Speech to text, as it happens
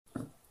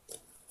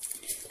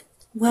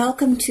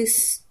Welcome to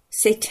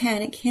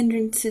Satanic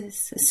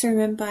Hindrances, a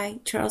sermon by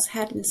Charles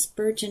Haddon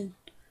Spurgeon.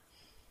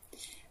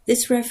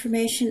 This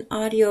Reformation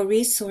audio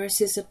resource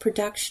is a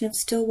production of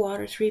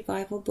Stillwater's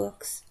Revival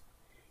Books.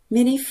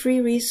 Many free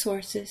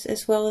resources,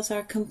 as well as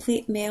our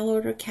complete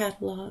mail-order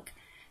catalog,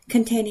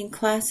 containing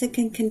classic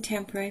and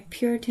contemporary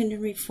Puritan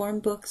and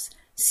Reformed books,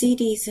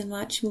 CDs, and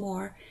much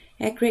more,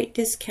 at great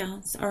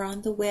discounts, are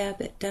on the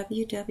web at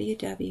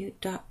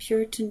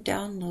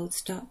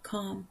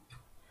www.puritandownloads.com.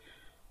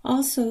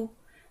 Also,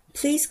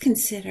 please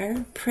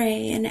consider,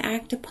 pray, and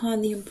act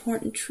upon the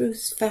important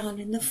truths found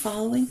in the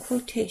following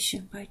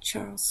quotation by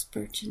Charles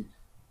Spurgeon.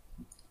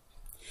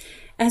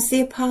 As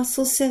the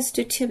Apostle says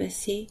to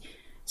Timothy,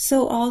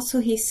 so also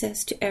he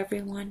says to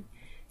everyone,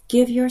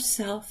 give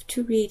yourself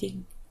to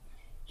reading.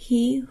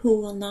 He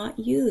who will not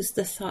use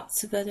the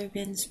thoughts of other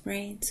men's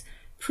brains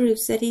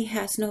proves that he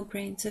has no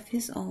brains of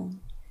his own.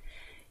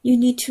 You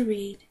need to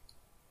read.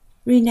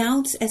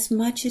 Renounce as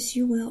much as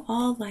you will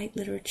all light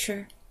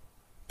literature,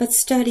 but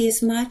study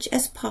as much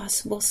as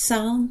possible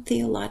sound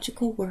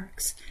theological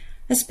works,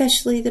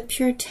 especially the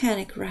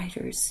Puritanic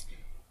writers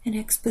and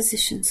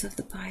expositions of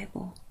the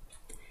Bible.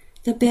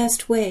 The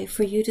best way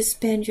for you to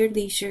spend your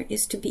leisure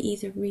is to be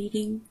either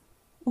reading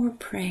or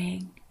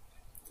praying.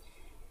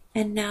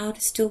 And now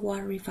to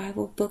Stillwater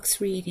Revival Books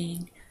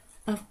reading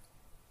of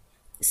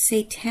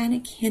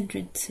Satanic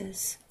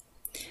Hindrances,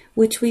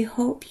 which we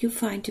hope you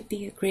find to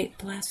be a great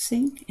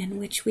blessing and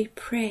which we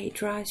pray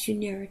draws you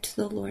nearer to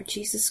the Lord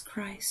Jesus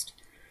Christ.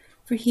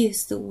 For he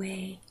is the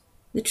way,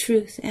 the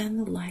truth, and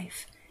the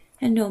life,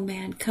 and no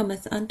man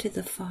cometh unto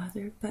the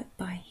Father but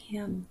by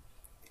him.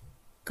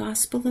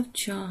 Gospel of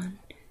John,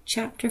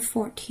 chapter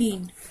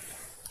 14,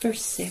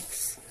 verse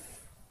 6.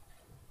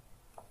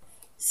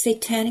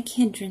 Satanic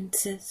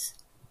Hindrances,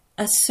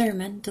 a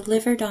sermon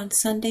delivered on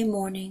Sunday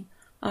morning,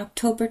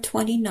 October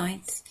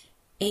 29th,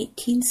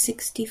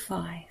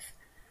 1865,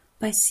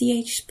 by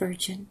C.H.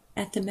 Spurgeon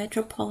at the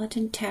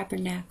Metropolitan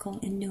Tabernacle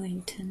in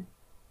Newington.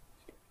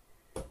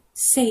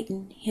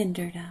 Satan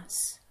hindered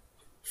us.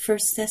 1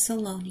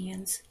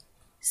 Thessalonians,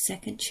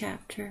 2nd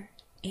chapter,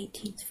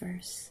 18th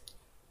verse.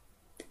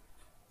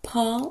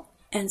 Paul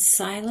and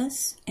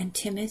Silas and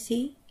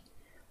Timothy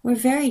were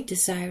very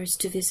desirous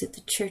to visit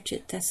the church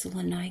at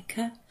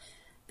Thessalonica,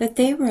 but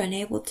they were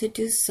unable to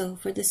do so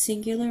for the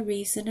singular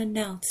reason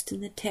announced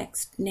in the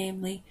text,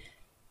 namely,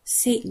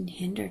 Satan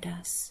hindered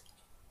us.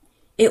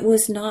 It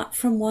was not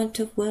from want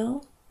of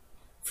will,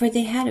 for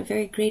they had a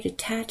very great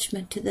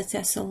attachment to the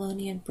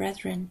Thessalonian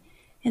brethren,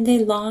 and they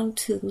longed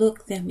to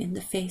look them in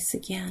the face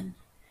again.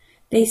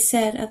 They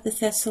said of the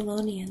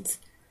Thessalonians,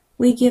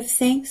 we give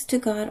thanks to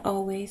God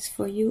always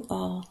for you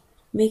all,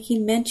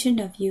 making mention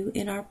of you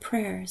in our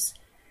prayers,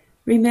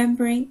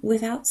 remembering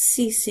without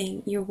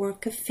ceasing your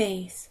work of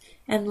faith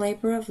and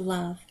labor of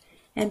love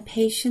and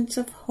patience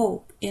of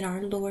hope in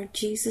our Lord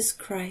Jesus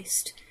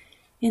Christ,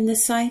 in the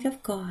sight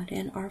of God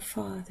and our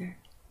Father.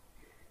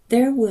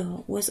 Their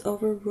will was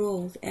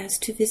overruled as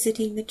to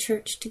visiting the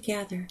church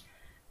together,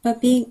 but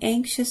being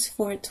anxious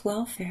for its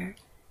welfare,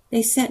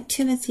 they sent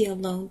Timothy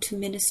alone to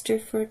minister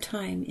for a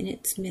time in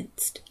its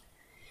midst.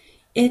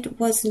 It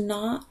was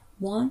not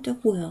want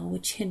of will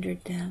which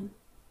hindered them,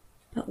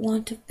 but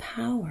want of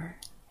power.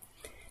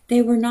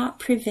 They were not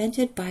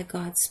prevented by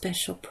God's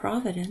special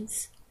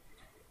providence.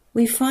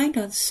 We find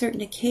on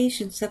certain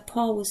occasions that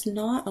Paul was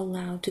not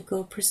allowed to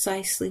go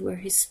precisely where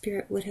his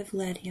spirit would have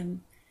led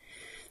him.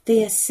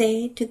 They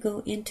essayed to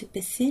go into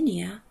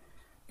Bithynia,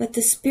 but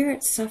the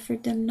Spirit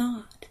suffered them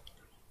not.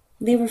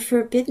 They were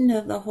forbidden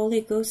of the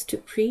Holy Ghost to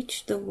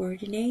preach the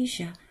word in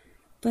Asia,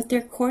 but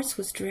their course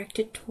was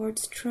directed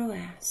towards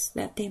Troas,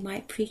 that they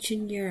might preach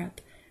in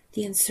Europe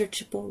the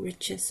unsearchable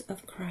riches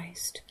of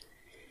Christ.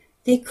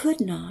 They could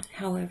not,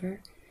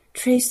 however,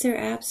 trace their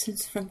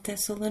absence from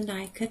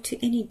Thessalonica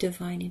to any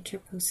divine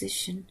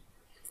interposition.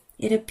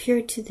 It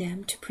appeared to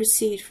them to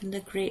proceed from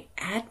the great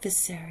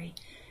adversary.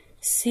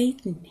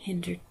 Satan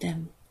hindered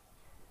them.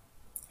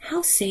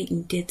 How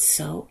Satan did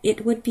so,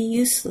 it would be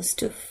useless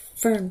to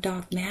affirm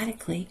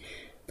dogmatically,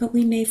 but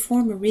we may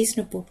form a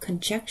reasonable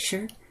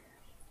conjecture.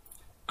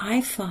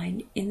 I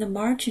find in the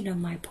margin of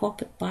my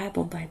pulpit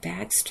Bible by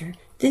Baxter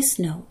this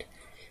note,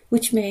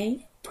 which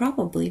may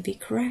probably be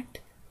correct.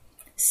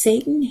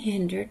 Satan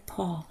hindered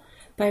Paul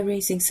by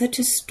raising such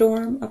a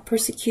storm of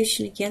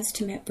persecution against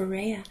him at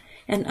Berea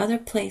and other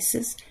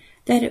places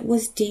that it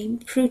was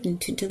deemed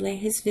prudent to delay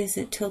his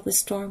visit till the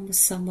storm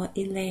was somewhat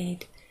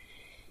allayed.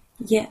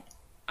 Yet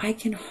I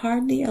can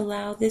hardly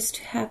allow this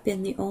to have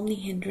been the only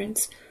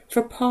hindrance,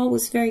 for Paul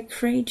was very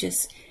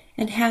courageous,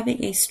 and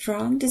having a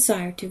strong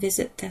desire to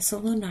visit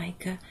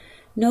Thessalonica,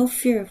 no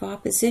fear of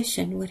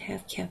opposition would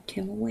have kept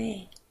him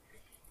away.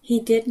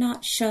 He did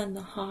not shun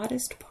the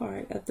hottest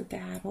part of the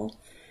battle,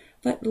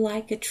 but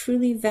like a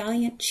truly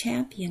valiant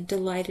champion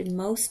delighted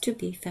most to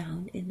be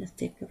found in the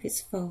thick of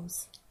his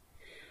foes.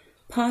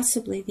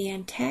 Possibly the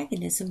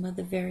antagonism of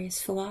the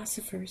various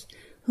philosophers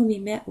whom he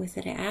met with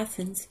at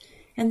Athens,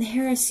 and the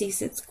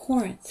heresies at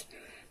Corinth,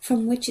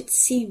 from which it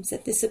seems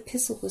that this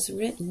epistle was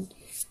written,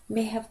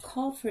 may have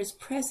called for his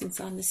presence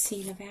on the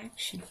scene of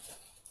action.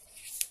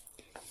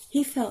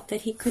 He felt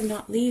that he could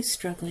not leave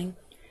struggling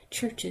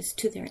churches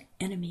to their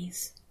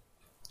enemies.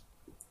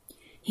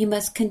 He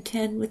must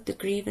contend with the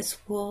grievous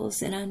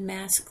wolves and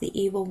unmask the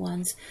evil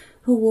ones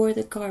who wore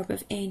the garb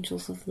of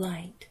angels of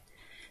light.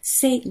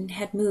 Satan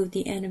had moved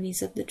the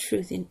enemies of the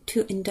truth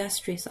into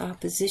industrious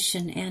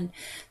opposition, and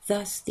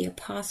thus the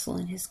apostle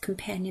and his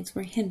companions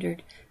were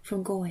hindered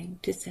from going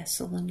to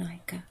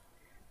Thessalonica.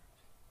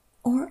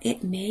 Or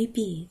it may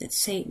be that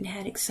Satan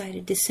had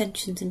excited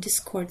dissensions and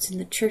discords in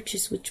the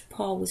churches which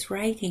Paul was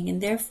writing,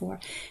 and therefore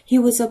he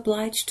was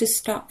obliged to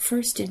stop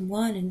first in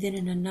one and then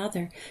in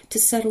another to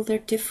settle their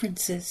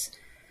differences,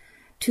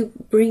 to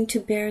bring to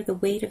bear the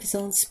weight of his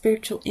own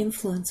spiritual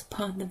influence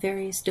upon the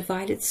various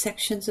divided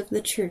sections of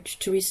the church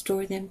to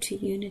restore them to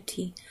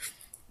unity.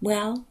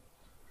 Well,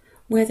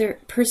 whether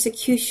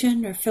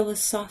persecution or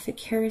philosophic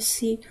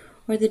heresy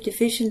or the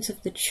divisions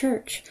of the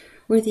church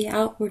were the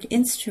outward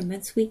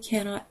instruments, we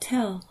cannot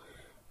tell,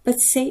 but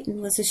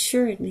Satan was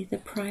assuredly the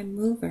prime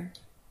mover.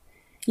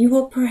 You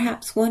will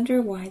perhaps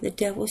wonder why the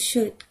devil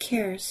should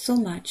care so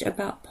much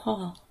about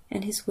Paul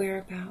and his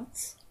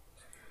whereabouts.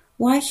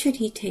 Why should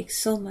he take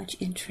so much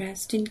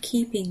interest in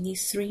keeping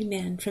these three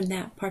men from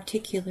that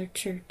particular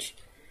church?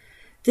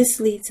 This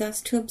leads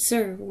us to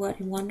observe what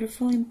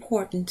wonderful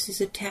importance is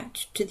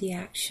attached to the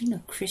action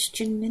of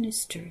Christian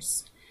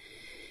ministers.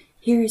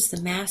 Here is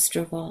the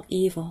master of all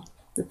evil,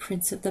 the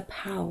prince of the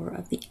power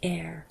of the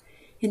air,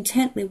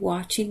 intently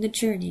watching the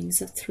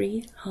journeyings of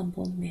three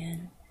humble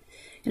men,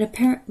 and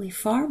apparently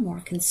far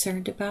more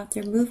concerned about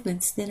their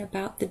movements than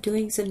about the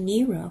doings of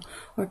Nero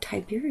or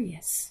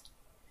Tiberius.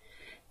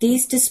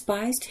 These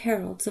despised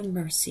heralds of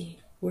mercy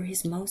were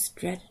his most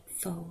dreaded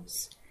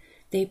foes.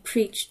 They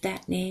preached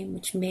that name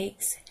which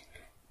makes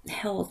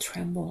hell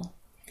tremble.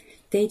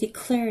 They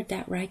declared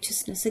that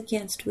righteousness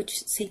against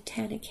which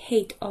satanic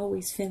hate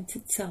always vents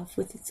itself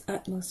with its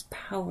utmost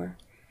power.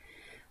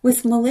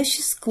 With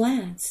malicious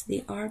glance,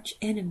 the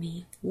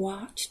arch-enemy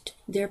watched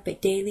their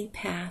daily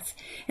path,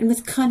 and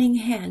with cunning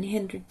hand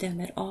hindered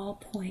them at all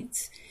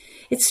points.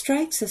 It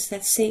strikes us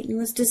that Satan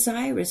was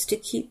desirous to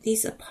keep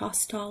these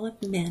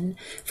apostolic men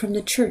from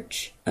the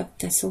church of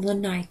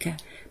Thessalonica,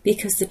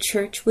 because the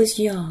church was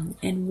young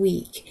and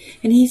weak,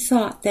 and he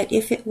thought that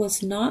if it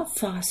was not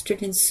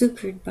fostered and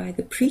succored by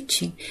the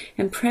preaching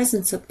and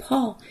presence of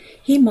Paul,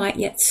 he might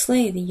yet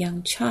slay the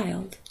young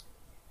child.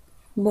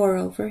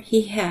 Moreover,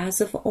 he has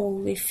of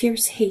old a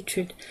fierce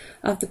hatred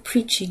of the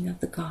preaching of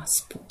the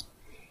gospel,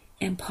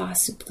 and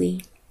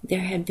possibly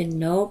there had been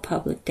no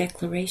public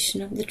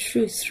declaration of the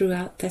truth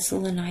throughout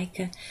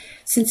Thessalonica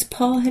since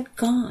Paul had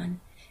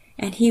gone,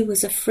 and he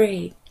was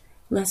afraid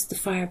lest the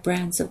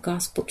firebrands of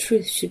gospel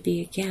truth should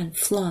be again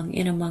flung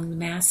in among the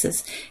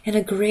masses, and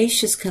a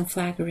gracious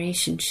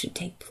conflagration should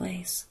take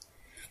place.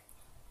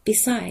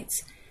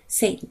 Besides,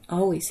 Satan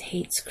always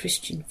hates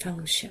Christian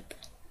fellowship.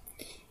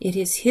 It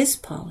is his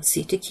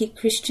policy to keep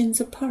Christians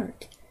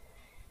apart.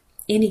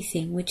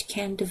 Anything which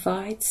can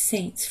divide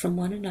saints from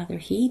one another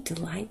he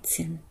delights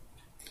in.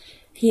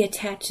 He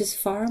attaches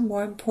far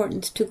more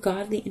importance to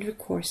godly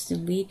intercourse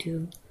than we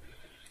do.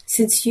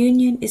 Since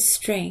union is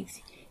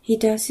strength, he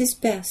does his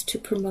best to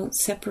promote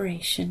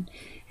separation,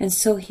 and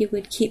so he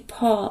would keep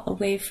Paul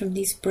away from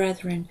these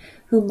brethren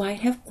who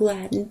might have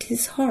gladdened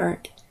his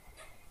heart,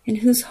 and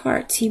whose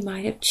hearts he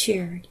might have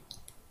cheered.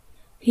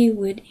 He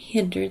would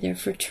hinder their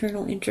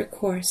fraternal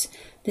intercourse,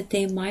 that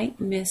they might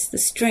miss the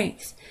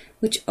strength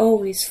which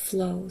always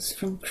flows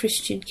from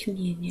Christian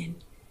communion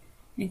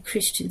and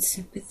Christian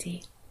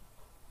sympathy.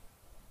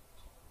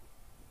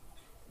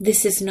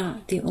 This is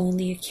not the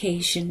only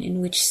occasion in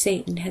which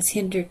Satan has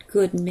hindered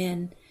good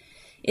men.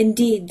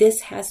 Indeed,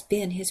 this has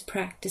been his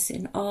practice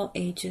in all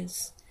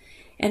ages,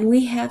 and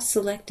we have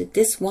selected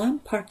this one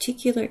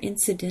particular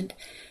incident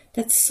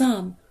that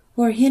some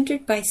who are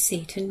hindered by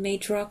Satan may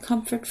draw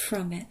comfort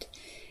from it,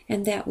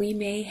 and that we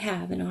may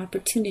have an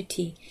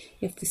opportunity,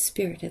 if the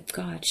Spirit of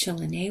God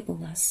shall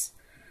enable us,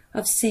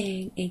 of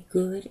saying a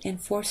good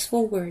and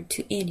forceful word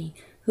to any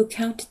who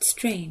count it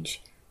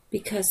strange,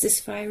 because this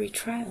fiery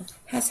trial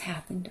has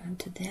happened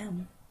unto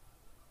them.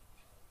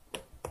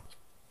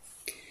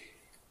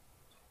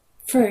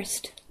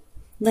 First,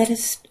 let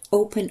us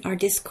open our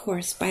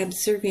discourse by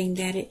observing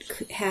that it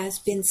has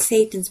been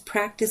Satan's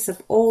practice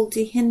of old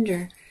to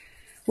hinder,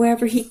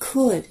 wherever he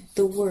could,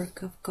 the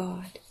work of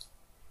God.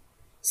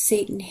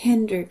 Satan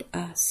hindered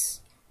us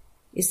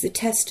is the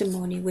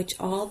testimony which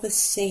all the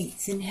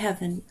saints in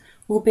heaven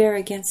will bear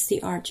against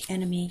the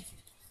arch-enemy.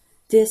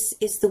 This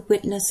is the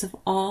witness of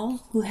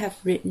all who have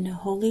written a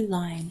holy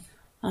line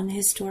on the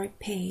historic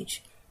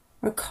page,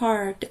 or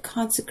carved a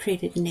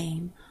consecrated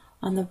name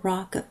on the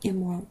rock of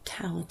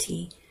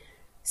immortality.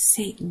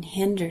 Satan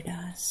hindered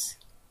us.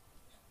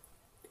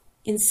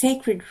 In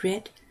sacred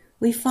writ,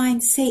 we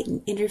find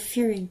Satan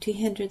interfering to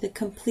hinder the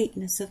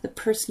completeness of the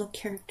personal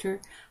character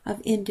of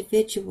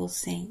individual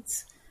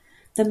saints.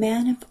 The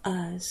man of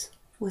Uz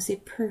was a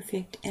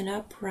perfect and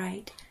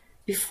upright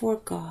before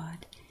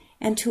God,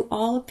 and to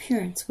all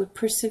appearance would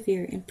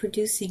persevere in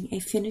producing a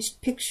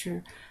finished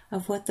picture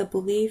of what the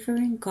believer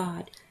in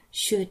God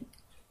should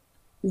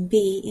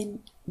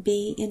be.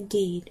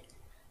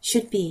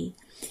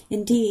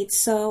 Indeed,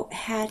 so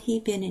had he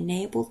been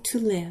enabled to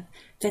live,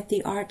 that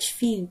the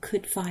arch-fiend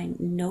could find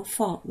no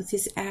fault with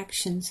his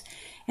actions,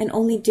 and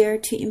only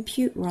dared to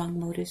impute wrong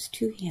motives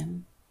to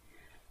him.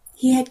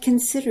 He had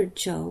considered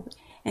Job,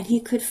 and he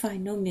could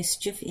find no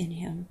mischief in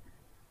him.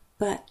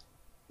 But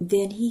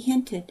then he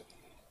hinted,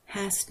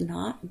 Hast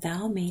not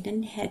thou made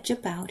an hedge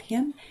about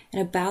him,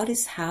 and about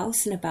his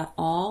house, and about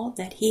all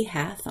that he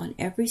hath on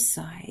every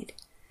side?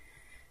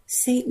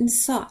 Satan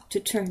sought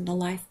to turn the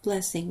life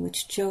blessing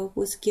which Job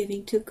was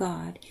giving to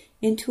God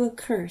into a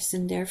curse,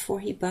 and therefore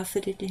he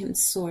buffeted him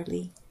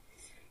sorely.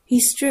 He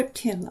stripped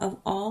him of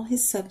all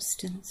his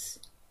substance.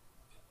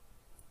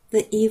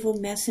 The evil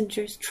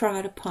messengers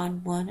trod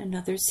upon one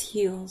another's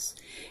heels,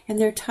 and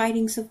their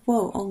tidings of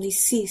woe only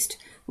ceased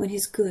when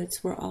his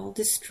goods were all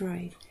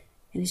destroyed,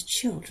 and his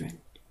children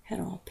had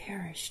all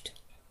perished.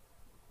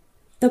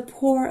 The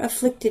poor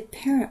afflicted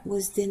parent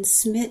was then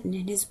smitten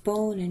in his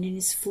bone and in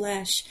his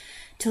flesh,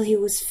 till he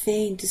was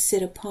fain to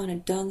sit upon a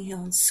dunghill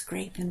and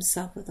scrape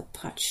himself with a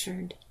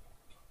potsherd.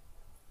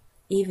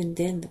 Even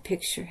then the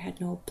picture had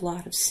no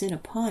blot of sin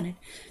upon it.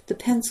 The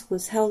pencil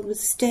was held with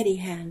steady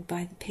hand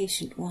by the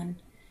patient one,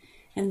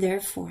 and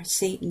therefore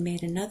Satan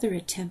made another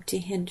attempt to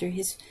hinder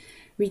his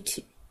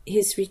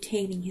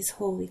retaining his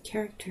holy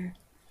character.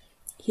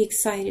 He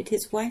excited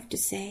his wife to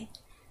say,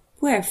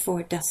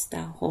 Wherefore dost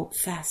thou hold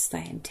fast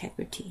thy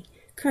integrity?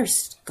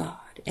 Curse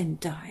God and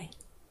die.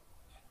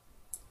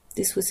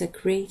 This was a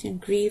great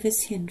and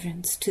grievous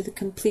hindrance to the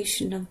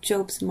completion of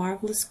Job's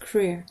marvelous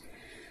career.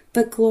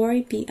 But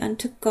glory be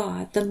unto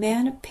God, the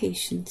man of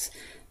patience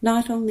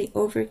not only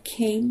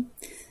overcame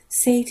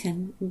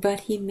Satan,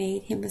 but he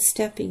made him a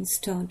stepping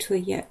stone to a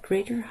yet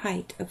greater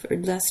height of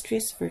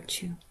illustrious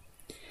virtue.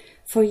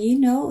 For ye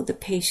know the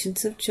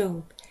patience of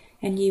Job,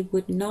 and ye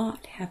would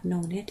not have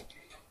known it,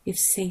 if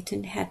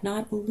Satan had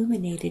not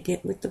illuminated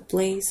it with the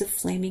blaze of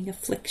flaming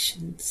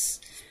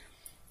afflictions.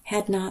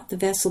 Had not the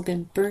vessel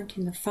been burnt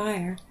in the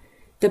fire,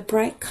 the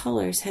bright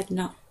colors had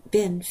not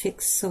been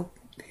fixed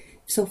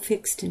so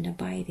fixed and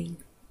abiding.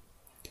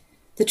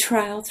 The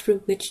trial through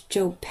which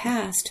Job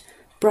passed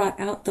brought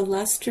out the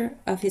luster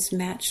of his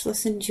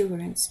matchless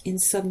endurance in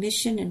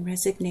submission and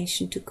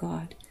resignation to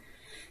God.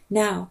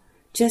 Now,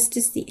 just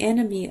as the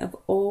enemy of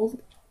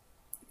old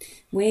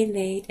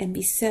waylaid and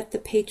beset the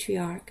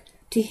patriarch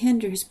to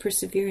hinder his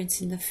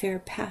perseverance in the fair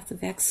path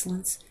of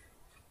excellence,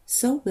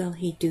 so will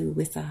he do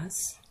with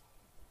us.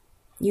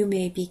 You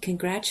may be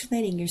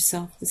congratulating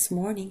yourself this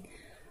morning.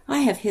 I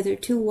have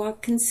hitherto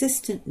walked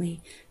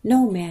consistently.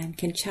 No man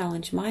can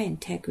challenge my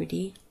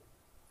integrity.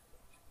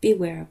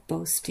 Beware of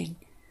boasting,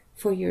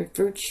 for your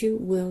virtue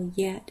will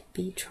yet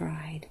be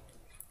tried.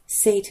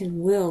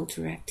 Satan will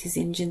direct his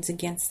engines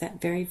against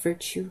that very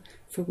virtue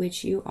for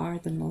which you are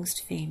the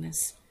most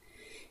famous.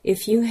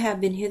 If you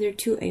have been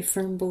hitherto a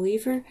firm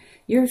believer,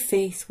 your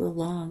faith will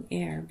long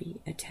ere be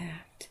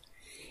attacked.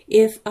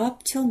 If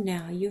up till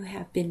now you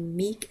have been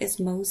meek as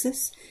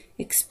Moses,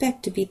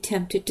 expect to be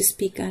tempted to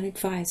speak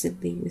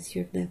unadvisedly with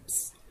your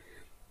lips.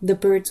 The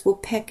birds will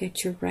peck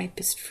at your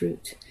ripest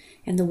fruit,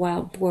 and the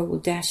wild boar will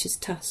dash his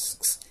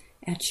tusks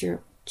at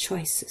your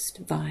choicest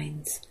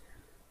vines.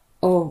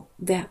 Oh,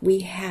 that we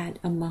had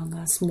among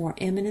us more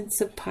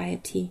eminence of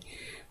piety,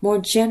 more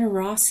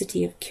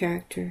generosity of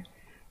character,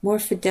 more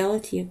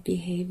fidelity of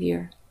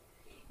behavior.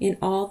 In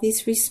all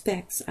these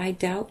respects, I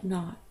doubt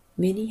not,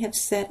 many have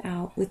set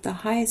out with the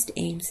highest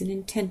aims and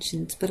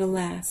intentions, but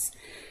alas,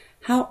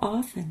 how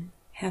often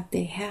have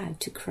they had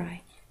to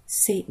cry,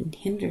 Satan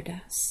hindered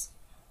us.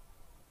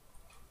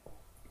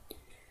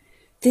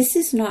 This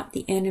is not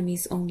the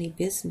enemy's only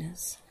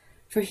business,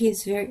 for he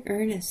is very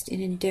earnest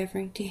in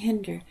endeavoring to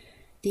hinder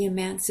the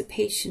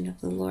emancipation of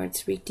the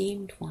Lord's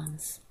redeemed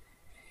ones.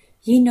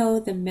 Ye know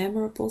the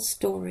memorable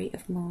story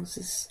of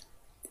Moses.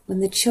 When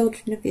the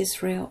children of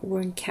Israel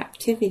were in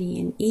captivity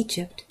in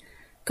Egypt,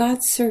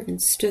 God's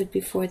servant stood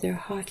before their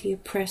haughty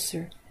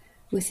oppressor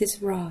with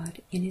his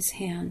rod in his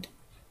hand.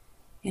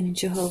 And in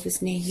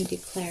Jehovah's name he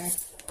declared,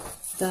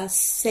 Thus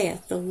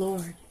saith the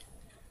Lord,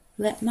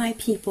 Let my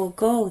people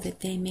go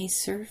that they may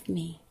serve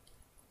me.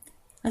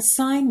 A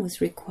sign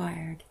was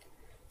required.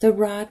 The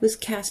rod was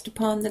cast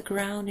upon the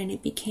ground, and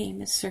it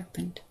became a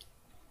serpent.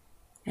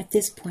 At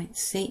this point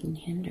Satan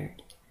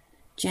hindered.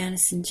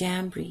 Jannes and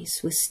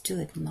Jambres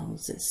withstood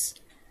Moses.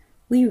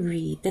 We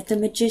read that the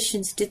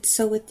magicians did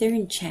so with their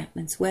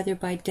enchantments, whether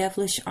by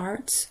devilish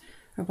arts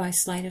or by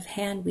sleight of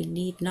hand we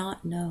need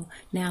not know,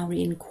 now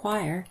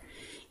inquire.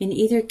 In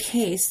either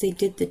case they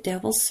did the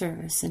devil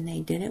service, and they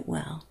did it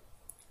well.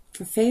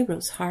 For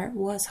Pharaoh's heart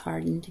was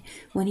hardened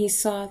when he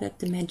saw that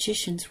the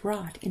magicians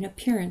wrought in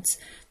appearance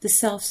the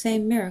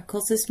selfsame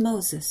miracles as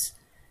Moses.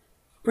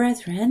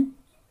 Brethren,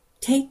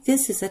 take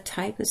this as a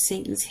type of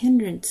Satan's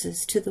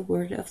hindrances to the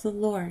word of the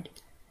Lord.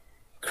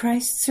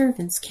 Christ's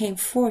servants came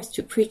forth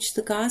to preach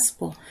the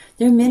gospel.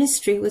 Their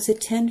ministry was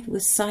attended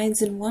with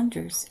signs and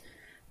wonders.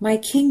 My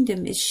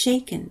kingdom is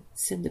shaken,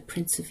 said the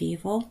prince of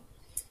evil.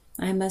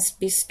 I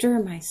must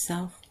bestir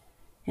myself.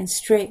 And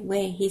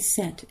straightway he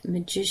sent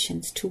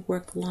magicians to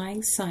work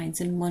lying signs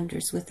and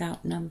wonders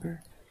without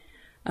number.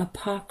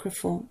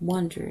 Apocryphal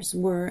wonders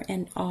were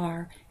and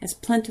are as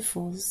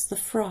plentiful as the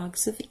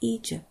frogs of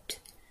Egypt.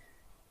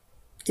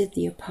 Did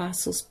the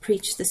apostles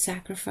preach the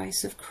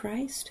sacrifice of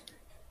Christ?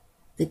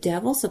 The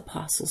devil's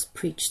apostles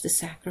preached the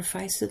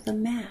sacrifice of the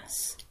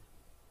Mass.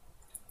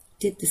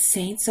 Did the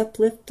saints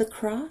uplift the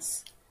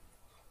cross?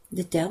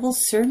 The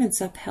devil's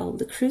servants upheld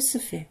the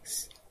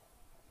crucifix.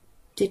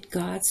 Did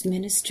God's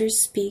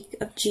ministers speak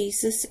of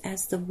Jesus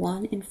as the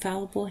one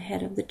infallible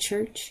head of the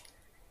church?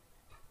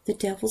 The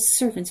devil's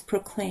servants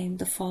proclaimed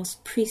the false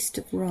priest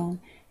of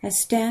Rome as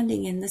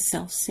standing in the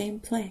self-same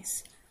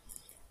place.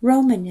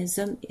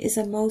 Romanism is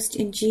a most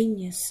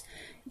ingenious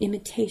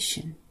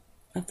imitation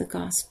of the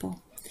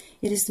gospel.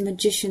 It is the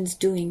magicians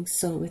doing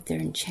so with their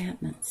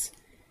enchantments.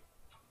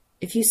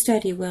 If you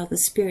study well the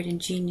spirit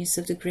and genius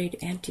of the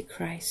great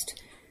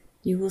Antichrist,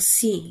 you will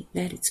see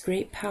that its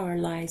great power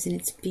lies in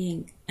its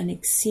being an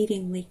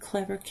exceedingly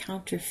clever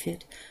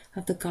counterfeit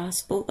of the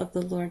gospel of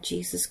the Lord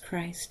Jesus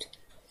Christ.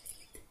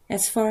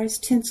 As far as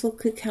tinsel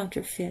could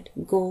counterfeit,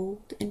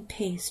 gold and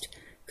paste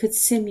could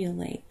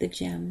simulate the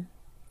gem,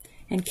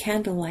 and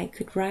candlelight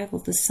could rival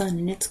the sun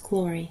in its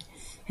glory,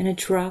 and a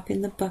drop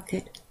in the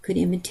bucket could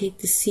imitate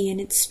the sea in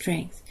its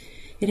strength.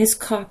 It has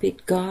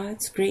copied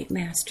God's great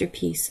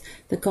masterpiece,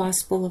 the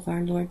gospel of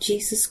our Lord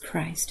Jesus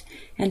Christ,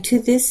 and to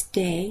this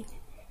day,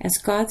 as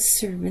God's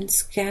servants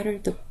scatter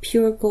the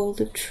pure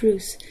gold of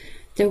truth,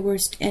 their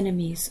worst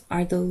enemies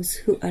are those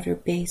who utter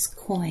base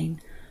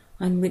coin,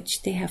 on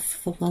which they have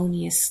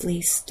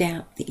feloniously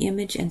stamped the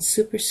image and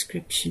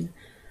superscription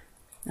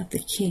of the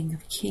King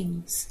of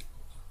Kings.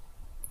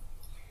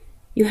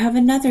 You have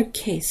another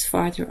case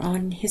farther on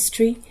in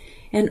history,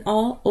 and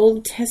all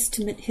Old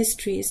Testament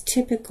history is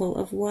typical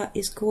of what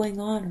is going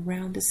on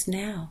around us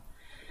now.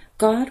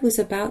 God was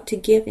about to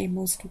give a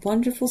most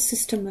wonderful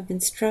system of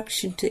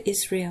instruction to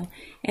Israel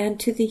and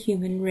to the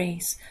human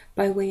race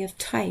by way of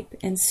type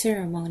and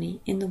ceremony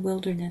in the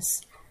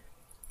wilderness.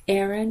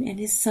 Aaron and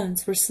his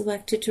sons were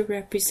selected to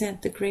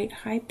represent the great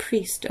high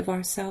priest of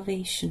our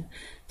salvation,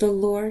 the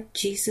Lord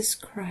Jesus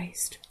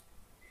Christ.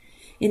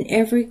 In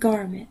every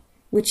garment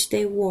which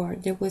they wore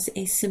there was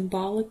a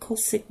symbolical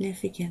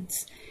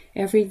significance.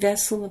 Every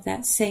vessel of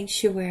that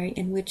sanctuary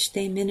in which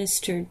they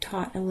ministered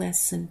taught a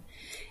lesson.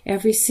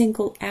 Every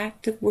single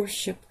act of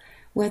worship,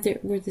 whether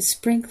it were the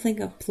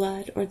sprinkling of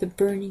blood or the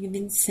burning of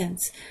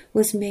incense,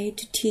 was made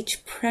to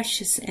teach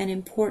precious and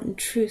important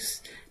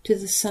truths to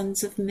the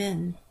sons of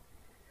men.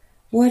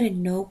 What a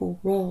noble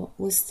role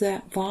was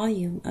that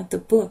volume of the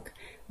book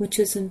which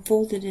was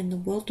unfolded in the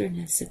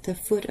wilderness at the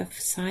foot of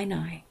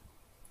Sinai.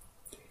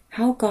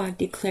 How God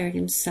declared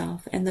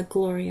himself and the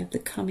glory of the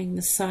coming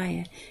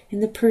Messiah in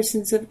the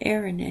persons of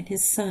Aaron and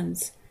his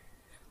sons.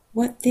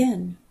 What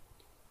then?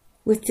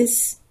 With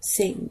this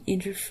Satan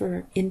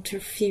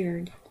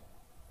interfered.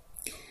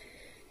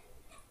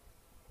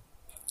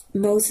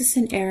 Moses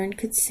and Aaron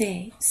could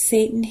say,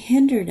 Satan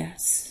hindered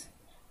us.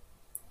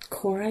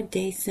 Korah,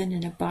 Dathan,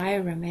 and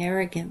Abiram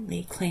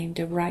arrogantly claimed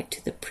a right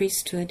to the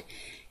priesthood,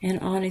 and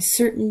on a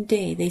certain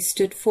day they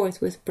stood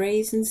forth with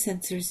brazen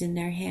censers in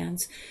their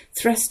hands,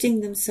 thrusting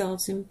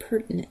themselves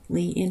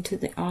impertinently into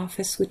the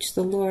office which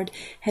the Lord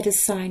had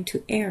assigned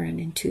to Aaron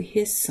and to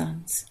his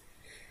sons.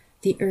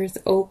 The earth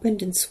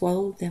opened and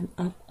swallowed them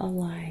up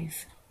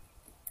alive.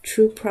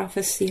 True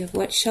prophecy of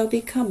what shall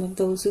become of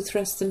those who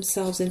thrust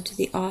themselves into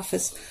the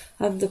office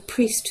of the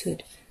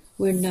priesthood,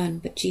 where none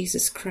but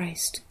Jesus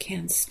Christ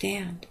can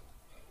stand.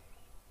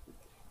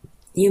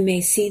 You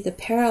may see the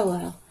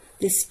parallel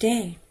this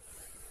day.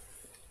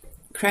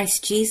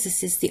 Christ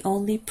Jesus is the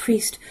only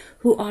priest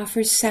who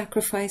offers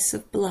sacrifice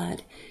of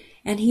blood,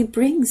 and he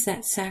brings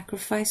that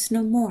sacrifice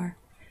no more,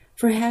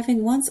 for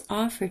having once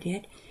offered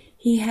it,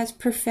 he has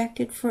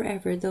perfected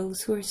forever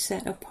those who are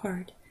set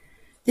apart.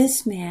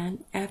 This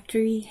man, after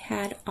he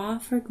had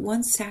offered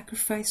one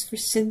sacrifice for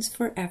sins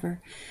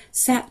forever,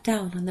 sat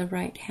down on the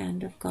right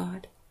hand of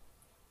God.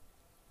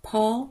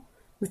 Paul,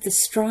 with the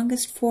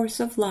strongest force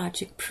of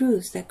logic,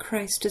 proves that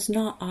Christ does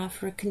not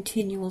offer a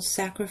continual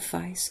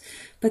sacrifice,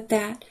 but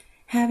that,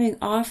 having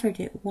offered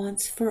it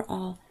once for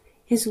all,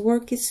 his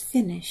work is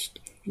finished,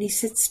 and he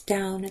sits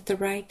down at the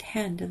right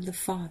hand of the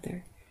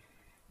Father.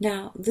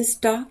 Now, this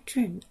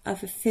doctrine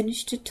of a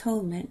finished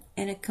atonement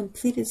and a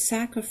completed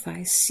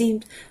sacrifice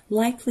seemed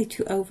likely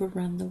to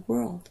overrun the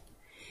world.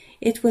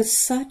 It was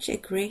such a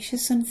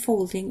gracious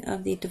unfolding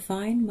of the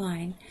divine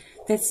mind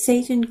that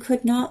Satan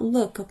could not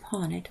look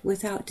upon it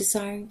without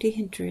desiring to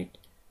hinder it.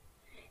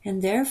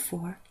 And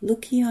therefore,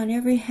 look ye on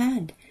every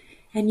hand,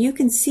 and you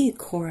can see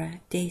Korah,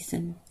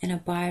 Dathan, and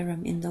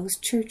Abiram in those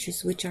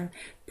churches which are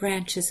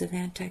branches of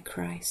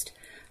Antichrist.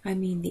 I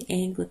mean the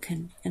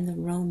Anglican and the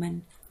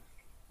Roman.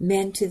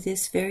 Men to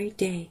this very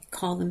day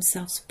call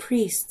themselves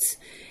priests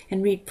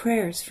and read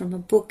prayers from a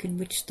book in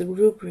which the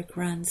rubric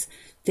runs,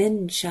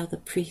 "Then shall the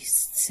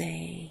priest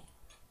say."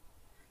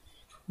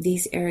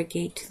 These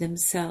arrogate to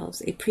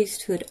themselves a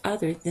priesthood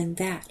other than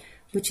that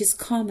which is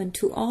common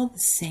to all the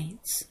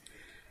saints.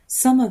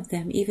 Some of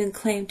them even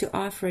claim to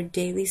offer a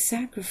daily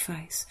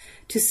sacrifice,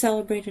 to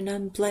celebrate an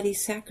unbloody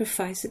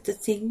sacrifice at the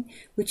thing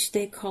which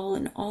they call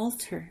an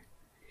altar.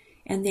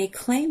 And they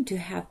claim to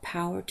have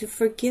power to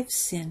forgive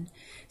sin,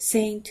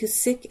 saying to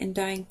sick and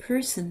dying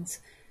persons,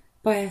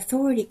 "By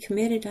authority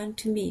committed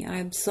unto me, I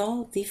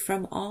absolve thee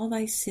from all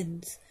thy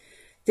sins."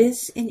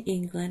 This in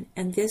England,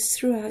 and this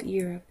throughout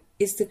Europe,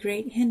 is the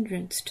great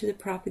hindrance to the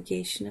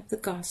propagation of the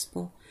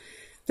gospel,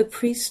 the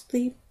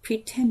priestly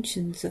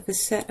pretensions of a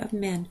set of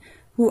men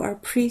who are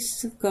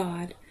priests of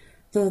God,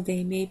 though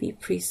they may be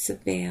priests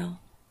of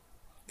Baal.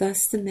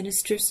 Thus the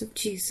ministers of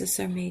Jesus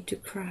are made to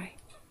cry,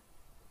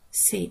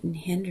 "Satan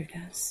hindered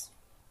us."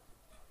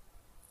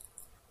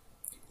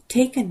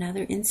 Take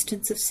another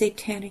instance of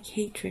satanic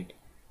hatred.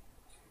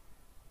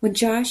 When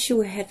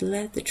Joshua had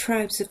led the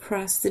tribes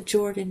across the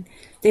Jordan,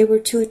 they were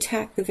to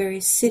attack the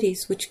various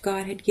cities which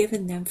God had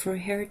given them for a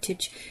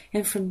heritage,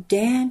 and from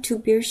Dan to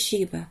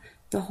Beersheba,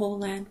 the whole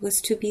land was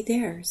to be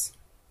theirs.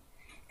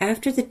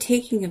 After the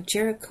taking of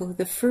Jericho,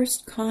 the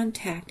first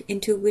contact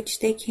into which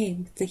they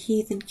came with the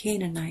heathen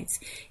Canaanites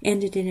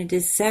ended in a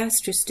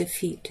disastrous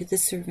defeat to the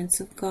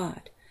servants of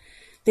God.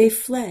 They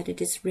fled,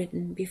 it is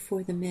written,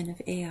 before the men of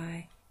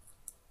Ai.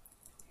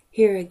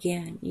 Here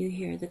again you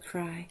hear the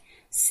cry,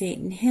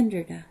 "Satan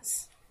hindered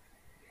us."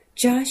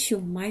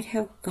 Joshua might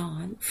have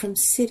gone from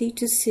city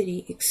to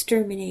city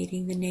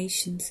exterminating the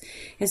nations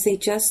as they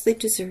justly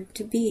deserved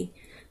to be,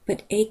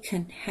 but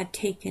Achan had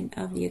taken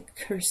of the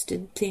accursed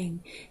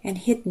thing and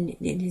hidden it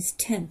in his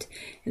tent,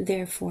 and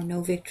therefore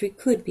no victory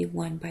could be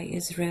won by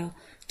Israel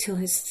till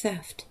his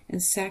theft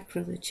and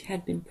sacrilege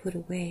had been put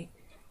away.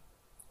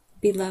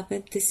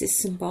 Beloved, this is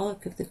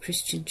symbolic of the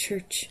Christian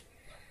church.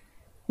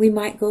 We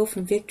might go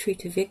from victory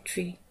to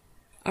victory.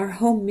 Our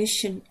home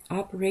mission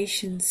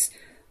operations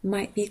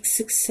might be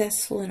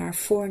successful, and our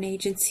foreign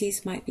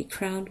agencies might be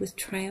crowned with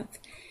triumph,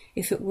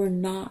 if it were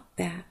not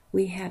that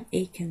we have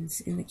Achans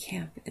in the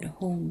camp at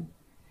home.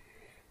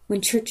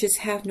 When churches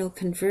have no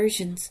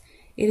conversions,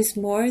 it is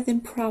more than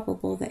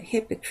probable that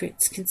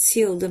hypocrites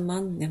concealed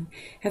among them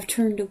have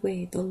turned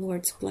away the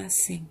Lord's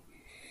blessing.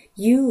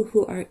 You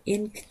who are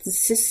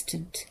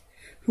inconsistent,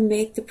 who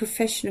make the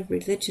profession of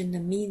religion the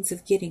means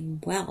of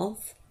getting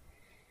wealth,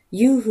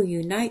 you who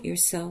unite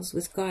yourselves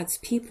with God's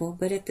people,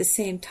 but at the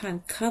same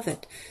time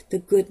covet the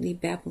goodly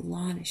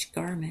Babylonish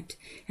garment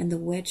and the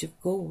wedge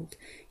of gold,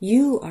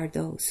 you are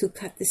those who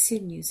cut the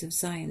sinews of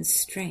Zion's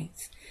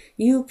strength.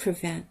 You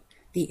prevent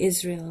the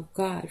Israel of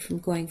God from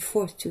going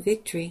forth to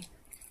victory.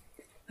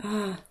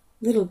 Ah,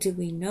 little do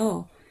we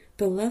know,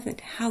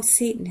 beloved, how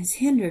Satan has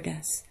hindered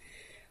us.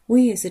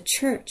 We as a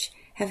church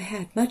have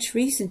had much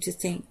reason to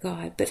thank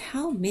God, but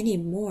how many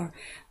more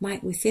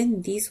might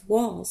within these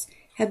walls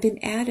have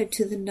been added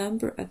to the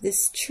number of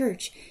this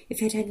church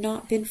if it had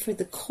not been for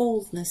the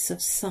coldness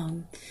of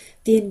some,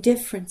 the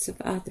indifference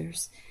of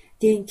others,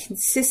 the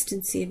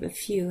inconsistency of a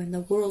few, and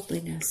the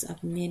worldliness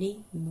of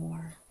many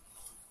more.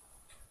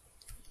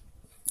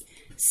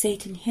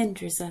 Satan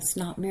hinders us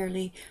not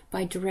merely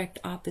by direct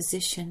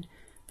opposition,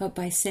 but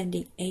by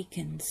sending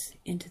Achans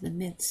into the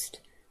midst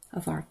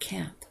of our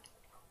camp.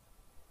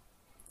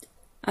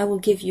 I will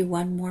give you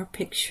one more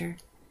picture.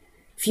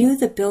 View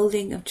the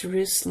building of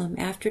Jerusalem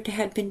after it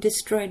had been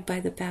destroyed by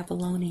the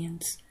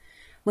Babylonians.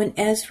 When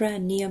Ezra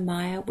and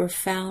Nehemiah were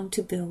found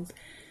to build,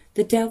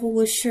 the devil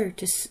was sure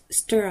to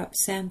stir up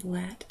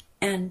Sanballat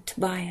and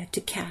Tobiah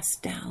to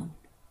cast down.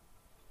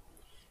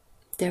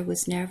 There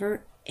was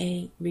never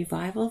a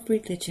revival of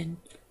religion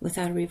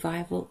without a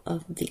revival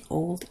of the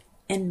old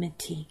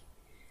enmity.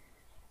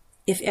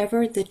 If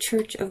ever the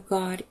church of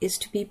God is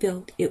to be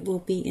built, it will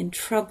be in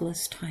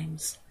troublous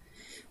times.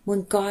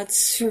 When God's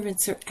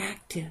servants are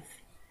active,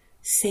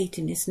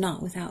 Satan is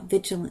not without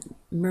vigilant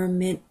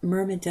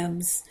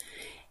myrmidons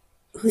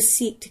who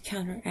seek to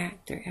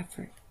counteract their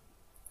effort.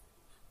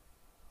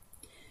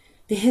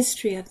 The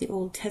history of the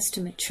Old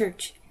Testament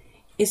church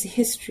is a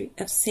history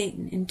of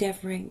Satan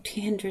endeavoring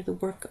to hinder the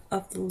work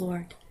of the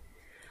Lord.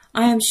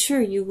 I am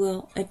sure you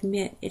will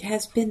admit it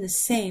has been the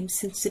same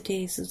since the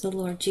days of the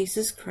Lord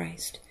Jesus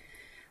Christ.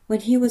 When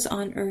he was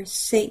on earth,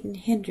 Satan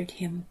hindered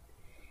him.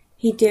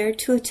 He dared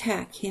to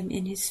attack him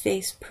in his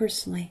face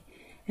personally,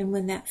 and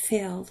when that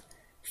failed,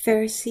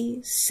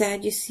 Pharisees,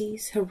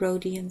 Sadducees,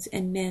 Herodians,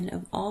 and men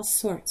of all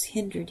sorts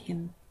hindered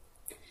him.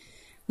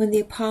 When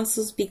the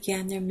apostles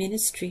began their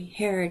ministry,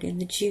 Herod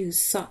and the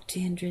Jews sought to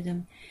hinder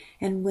them,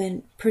 and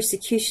when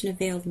persecution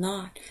availed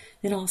not,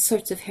 then all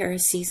sorts of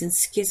heresies and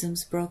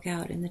schisms broke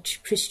out in the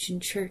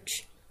Christian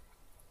church.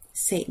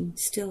 Satan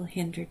still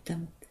hindered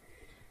them.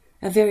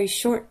 A very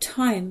short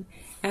time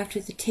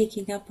after the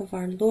taking up of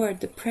our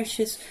Lord, the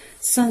precious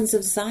sons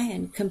of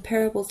Zion,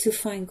 comparable to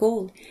fine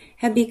gold,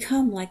 had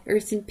become like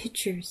earthen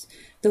pitchers,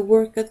 the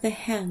work of the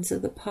hands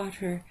of the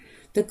potter.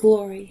 The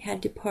glory had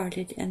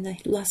departed, and the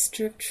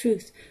luster of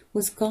truth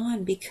was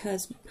gone,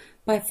 because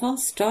by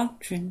false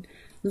doctrine,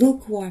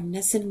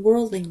 lukewarmness, and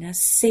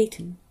worldliness,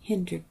 Satan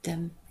hindered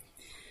them.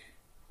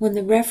 When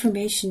the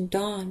Reformation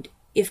dawned,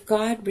 if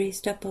God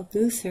raised up a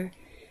Luther,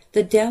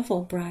 the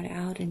devil brought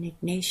out an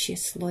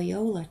Ignatius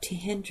Loyola to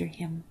hinder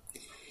him.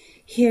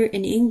 Here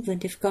in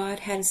England, if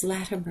God had his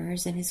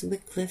Latimers and his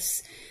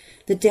Wycliffes,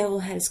 the devil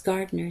had his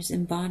Gardners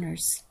and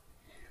Bonners.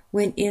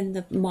 When in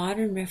the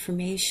modern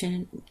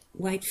Reformation,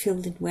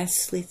 Whitefield and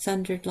Wesley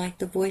thundered like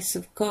the voice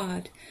of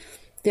God,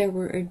 there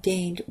were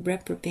ordained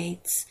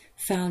reprobates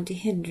found to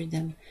hinder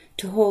them,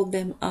 to hold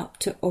them up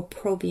to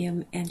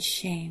opprobrium and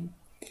shame.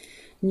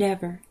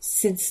 Never,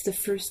 since the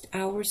first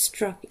hour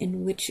struck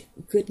in which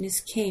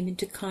goodness came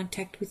into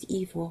contact with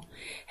evil,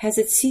 has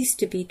it ceased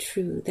to be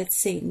true that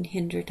Satan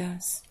hindered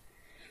us.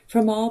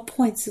 From all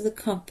points of the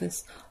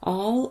compass,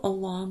 all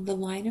along the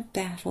line of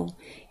battle,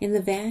 in the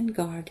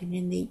vanguard and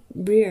in the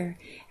rear,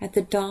 at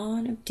the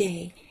dawn of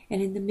day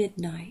and in the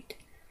midnight,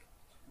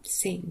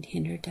 Satan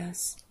hindered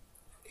us.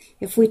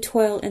 If we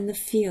toil in the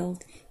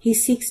field, he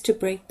seeks to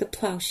break the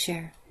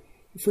plowshare.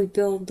 If we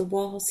build the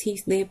walls,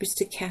 he labors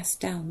to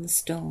cast down the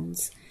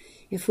stones.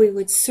 If we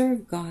would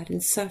serve God in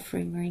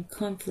suffering or in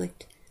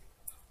conflict,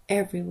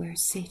 everywhere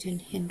Satan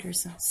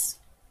hinders us.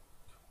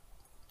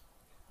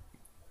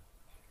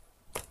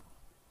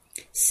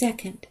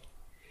 Second,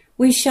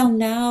 we shall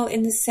now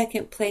in the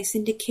second place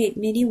indicate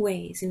many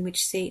ways in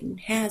which Satan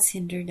has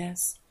hindered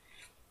us.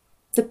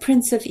 The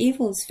prince of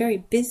evil is very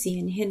busy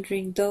in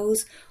hindering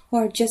those who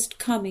are just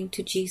coming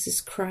to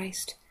Jesus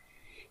Christ.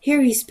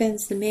 Here he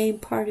spends the main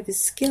part of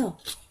his skill.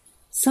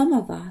 Some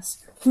of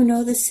us who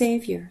know the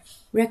Savior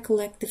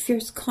recollect the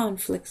fierce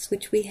conflicts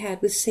which we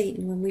had with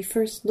Satan when we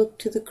first looked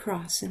to the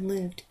cross and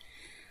lived.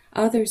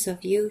 Others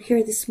of you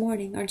here this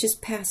morning are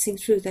just passing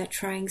through that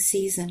trying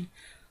season.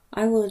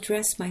 I will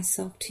address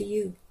myself to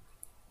you.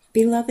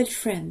 Beloved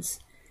friends,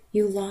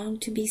 you long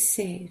to be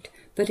saved,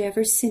 but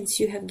ever since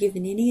you have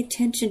given any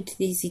attention to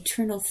these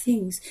eternal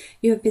things,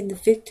 you have been the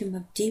victim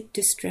of deep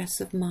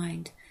distress of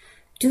mind.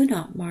 Do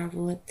not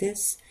marvel at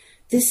this.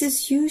 This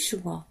is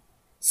usual,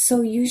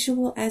 so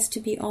usual as to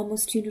be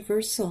almost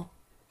universal.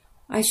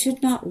 I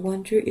should not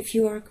wonder if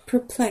you are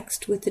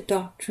perplexed with the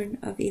doctrine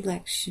of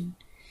election.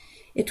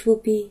 It will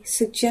be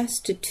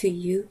suggested to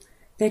you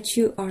that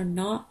you are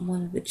not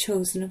one of the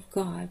chosen of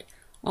God,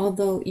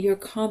 although your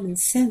common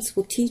sense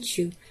will teach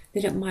you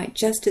that it might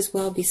just as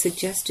well be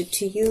suggested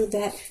to you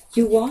that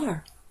you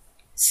are,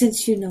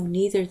 since you know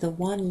neither the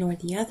one nor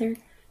the other,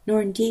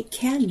 nor indeed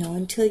can know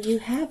until you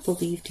have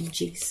believed in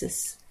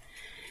Jesus.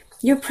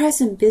 Your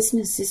present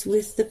business is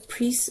with the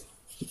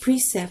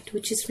precept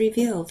which is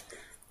revealed,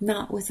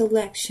 not with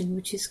election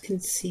which is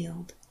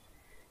concealed.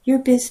 Your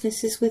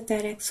business is with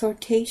that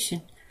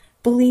exhortation,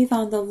 believe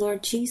on the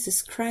Lord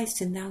Jesus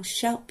Christ, and thou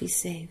shalt be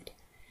saved.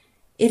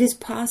 It is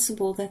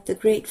possible that the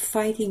great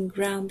fighting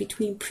ground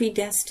between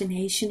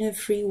predestination and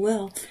free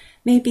will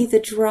may be the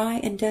dry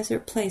and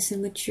desert place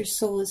in which your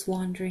soul is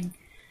wandering.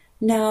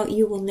 Now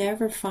you will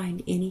never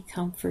find any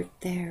comfort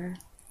there.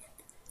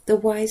 The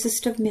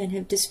wisest of men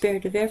have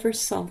despaired of ever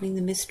solving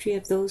the mystery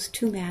of those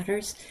two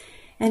matters,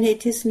 and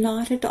it is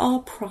not at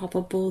all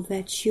probable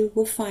that you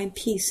will find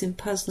peace in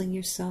puzzling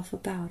yourself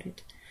about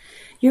it.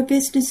 Your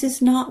business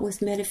is not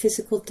with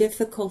metaphysical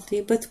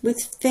difficulty, but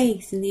with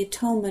faith in the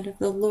atonement of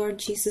the Lord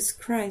Jesus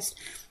Christ,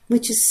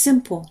 which is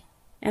simple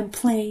and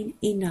plain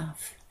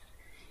enough.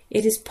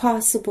 It is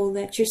possible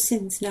that your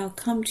sins now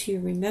come to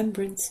your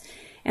remembrance,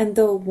 and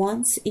though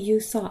once you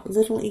thought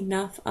little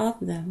enough of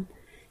them,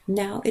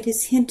 now it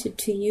is hinted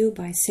to you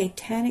by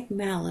satanic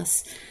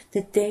malice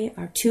that they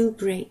are too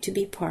great to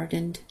be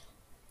pardoned.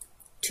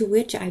 To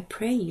which I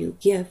pray you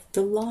give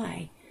the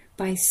lie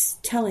by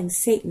telling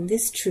Satan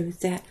this truth,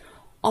 that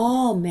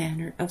all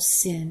manner of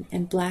sin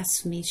and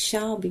blasphemy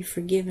shall be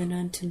forgiven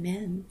unto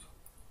men.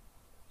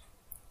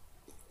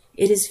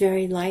 It is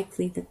very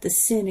likely that the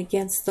sin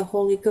against the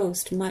Holy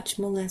Ghost much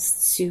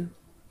molests you.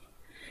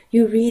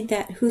 You read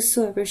that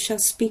whosoever shall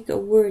speak a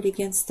word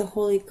against the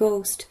Holy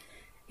Ghost,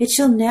 it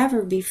shall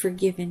never be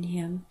forgiven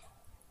him.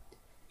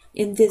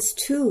 In this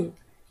too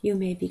you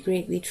may be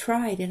greatly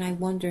tried, and I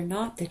wonder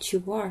not that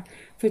you are,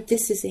 for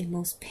this is a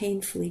most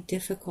painfully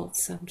difficult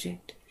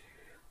subject.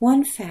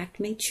 One fact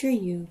may cheer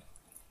you.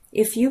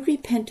 If you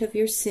repent of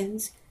your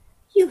sins,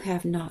 you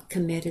have not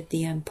committed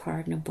the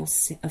unpardonable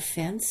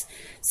offense,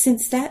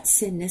 since that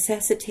sin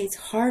necessitates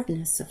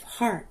hardness of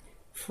heart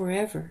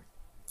forever.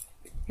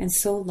 And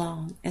so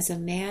long as a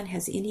man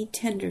has any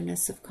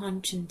tenderness of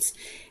conscience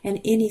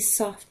and any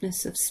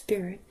softness of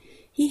spirit,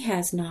 he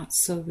has not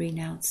so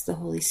renounced the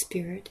Holy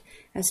Spirit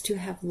as to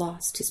have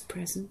lost his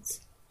presence.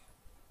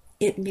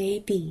 It may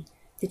be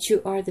that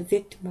you are the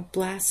victim of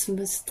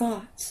blasphemous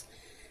thoughts.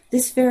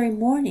 This very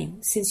morning,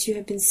 since you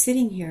have been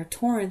sitting here,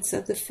 torrents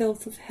of the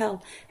filth of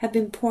hell have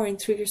been pouring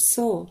through your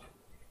soul.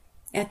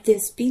 At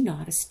this be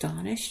not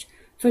astonished,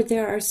 for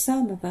there are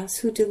some of us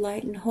who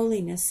delight in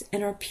holiness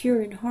and are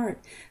pure in heart,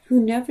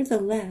 who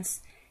nevertheless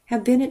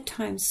have been at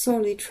times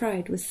sorely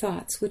tried with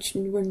thoughts which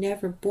were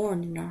never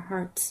born in our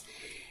hearts,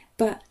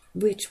 but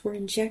which were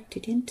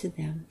injected into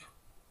them.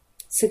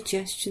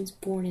 Suggestions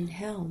born in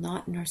hell,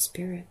 not in our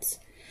spirits,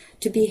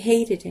 to be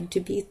hated and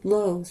to be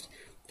loathed,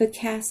 but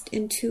cast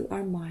into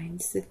our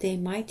minds, that they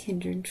might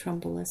hinder and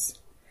trouble us.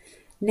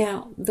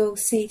 Now, though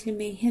Satan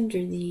may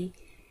hinder thee,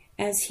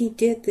 as he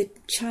did the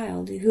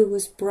child who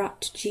was brought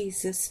to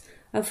Jesus,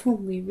 of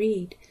whom we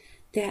read,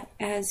 that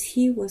as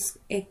he was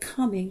a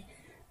coming,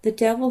 the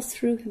devil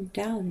threw him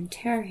down and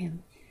tare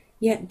him.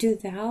 Yet do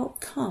thou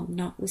come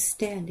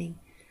notwithstanding.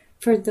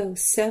 For though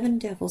 7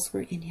 devils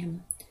were in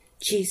him,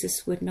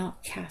 Jesus would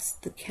not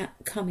cast the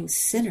coming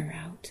sinner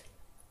out.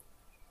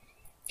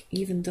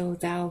 Even though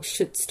thou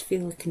shouldst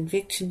feel a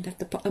conviction that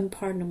the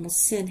unpardonable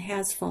sin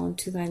has fallen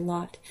to thy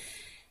lot,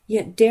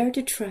 yet dare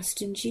to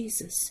trust in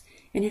Jesus.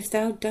 And if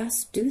thou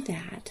dost do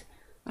that,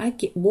 I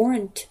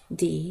warrant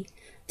thee,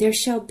 there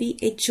shall be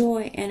a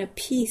joy and a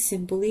peace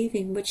in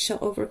believing which shall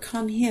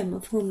overcome him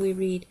of whom we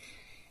read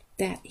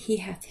that he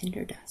hath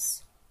hindered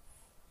us.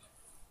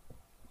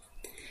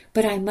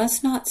 But I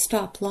must not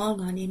stop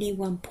long on any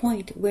one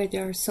point where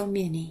there are so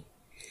many.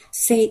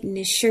 Satan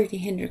is sure to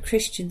hinder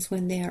Christians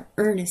when they are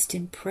earnest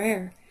in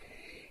prayer.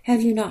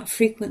 Have you not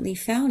frequently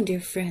found, dear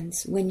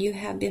friends, when you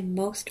have been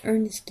most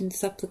earnest in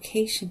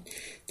supplication,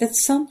 that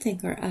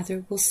something or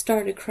other will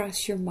start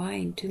across your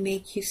mind to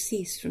make you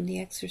cease from the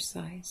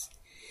exercise?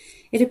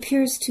 It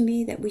appears to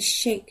me that we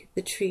shake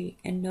the tree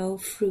and no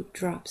fruit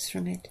drops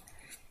from it.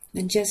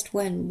 And just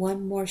when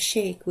one more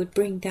shake would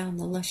bring down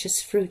the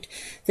luscious fruit,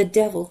 the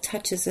devil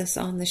touches us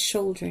on the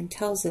shoulder and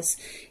tells us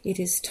it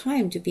is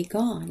time to be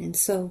gone, and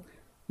so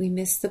we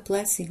miss the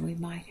blessing we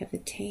might have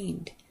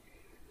attained.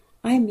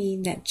 I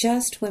mean that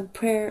just when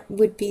prayer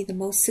would be the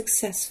most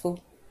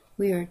successful,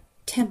 we are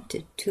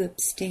tempted to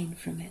abstain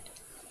from it.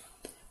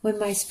 When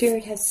my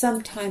spirit has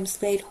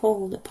sometimes laid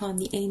hold upon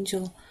the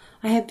angel,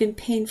 I have been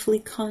painfully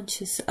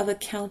conscious of a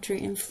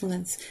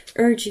counter-influence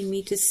urging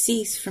me to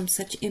cease from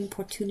such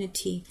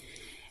importunity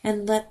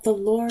and let the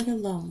Lord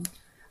alone,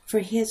 for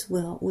his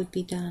will would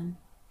be done.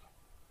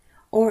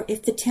 Or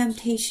if the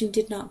temptation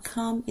did not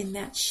come in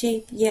that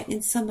shape, yet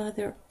in some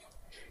other,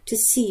 to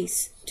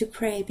cease to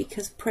pray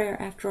because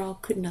prayer after all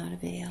could not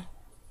avail.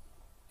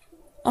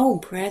 Oh,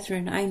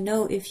 brethren, I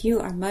know if you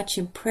are much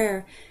in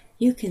prayer,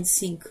 you can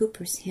sing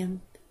Cooper's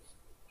hymn,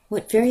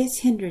 "What various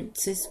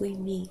hindrances we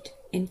meet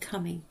in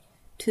coming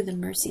to the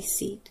mercy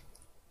seat."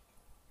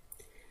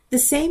 The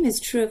same is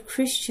true of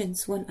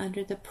Christians when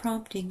under the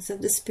promptings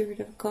of the Spirit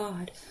of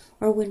God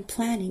or when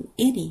planning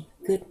any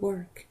good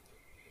work.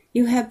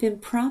 You have been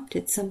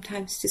prompted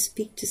sometimes to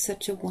speak to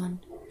such a one.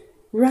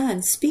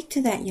 "Run, speak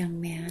to that young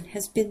man,"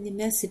 has been the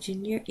message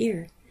in your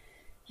ear.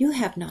 You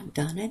have not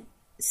done it.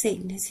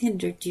 Satan has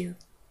hindered you.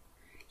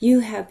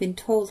 You have been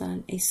told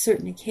on a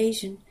certain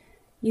occasion,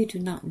 you do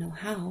not know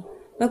how,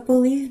 but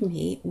believe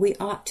me, we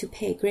ought to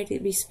pay great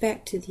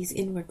respect to these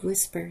inward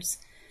whispers,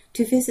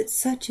 to visit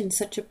such and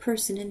such a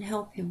person and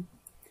help him.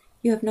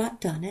 You have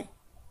not done it.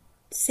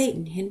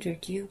 Satan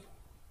hindered you.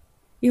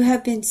 You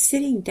have been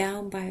sitting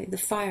down by the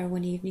fire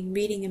one evening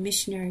reading a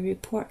missionary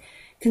report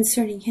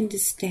concerning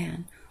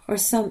Hindustan or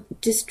some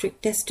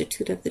district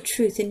destitute of the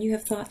truth, and you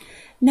have thought,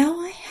 now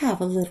I have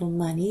a little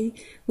money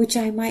which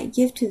I might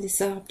give to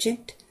this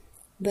object.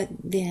 But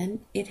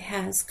then it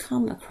has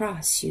come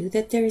across you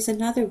that there is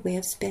another way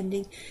of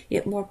spending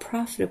it more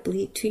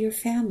profitably to your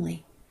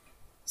family.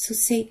 So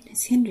Satan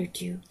has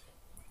hindered you.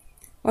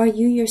 Or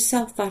you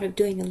yourself thought of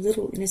doing a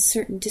little in a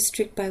certain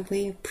district by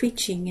way of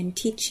preaching and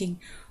teaching,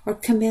 or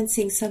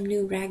commencing some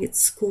new ragged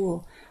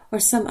school, or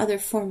some other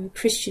form of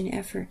Christian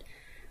effort.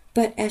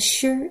 But as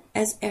sure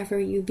as ever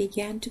you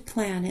began to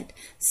plan it,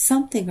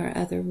 something or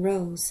other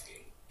rose,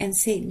 and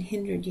Satan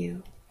hindered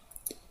you.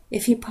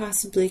 If he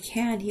possibly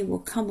can, he will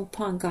come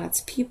upon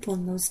God's people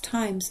in those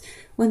times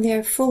when they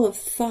are full of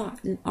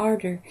thought and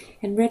ardor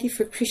and ready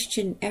for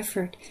Christian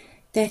effort,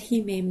 that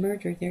he may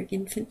murder their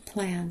infant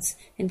plans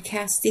and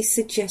cast these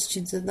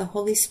suggestions of the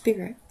Holy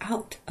Spirit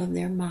out of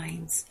their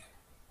minds.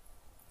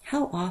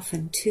 How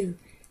often, too,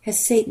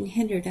 has Satan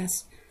hindered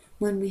us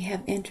when we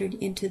have entered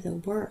into the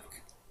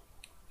work?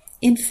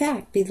 In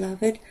fact,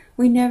 beloved,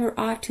 we never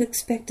ought to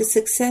expect a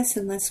success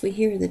unless we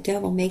hear the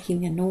devil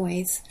making a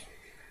noise.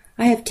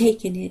 I have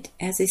taken it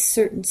as a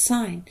certain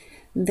sign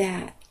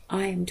that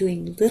I am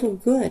doing little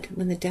good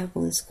when the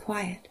devil is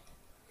quiet.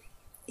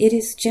 It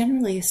is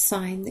generally a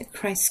sign that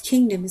Christ's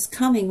kingdom is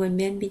coming when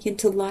men begin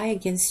to lie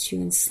against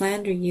you and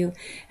slander you,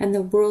 and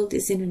the world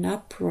is in an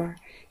uproar,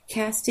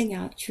 casting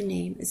out your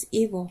name as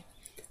evil.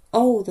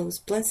 Oh, those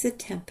blessed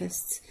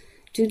tempests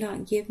do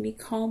not give me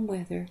calm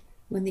weather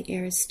when the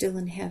air is still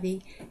and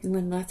heavy, and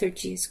when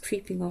lethargy is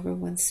creeping over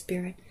one's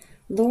spirit.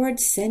 Lord,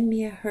 send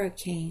me a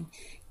hurricane.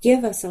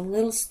 Give us a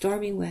little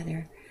stormy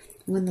weather.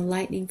 When the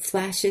lightning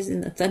flashes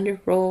and the thunder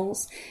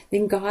rolls,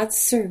 then God's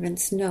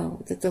servants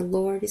know that the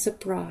Lord is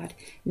abroad,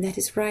 and that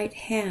his right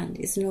hand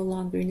is no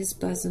longer in his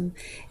bosom,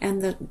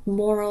 and the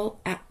moral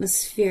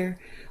atmosphere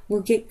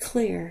will get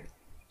clear,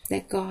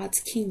 that God's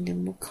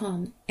kingdom will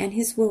come, and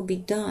his will be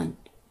done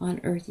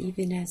on earth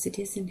even as it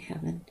is in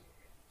heaven.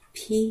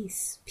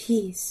 Peace,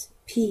 peace,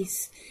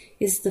 peace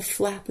is the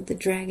flap of the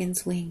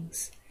dragon's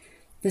wings.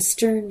 The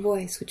stern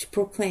voice which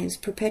proclaims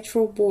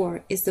perpetual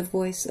war is the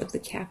voice of the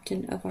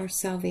captain of our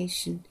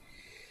salvation.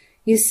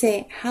 You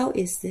say, how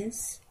is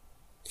this?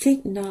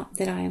 Think not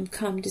that I am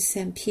come to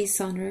send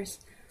peace on earth.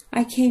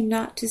 I came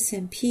not to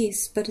send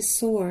peace, but a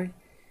sword.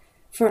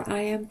 For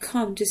I am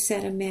come to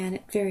set a man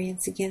at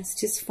variance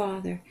against his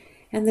father,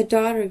 and the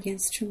daughter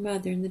against her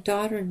mother, and the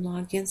daughter-in-law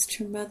against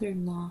her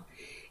mother-in-law.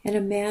 And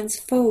a man's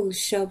foes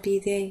shall be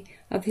they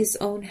of his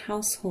own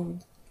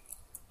household.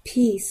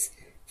 Peace,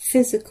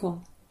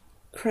 physical,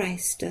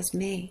 Christ does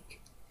make.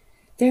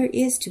 There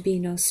is to be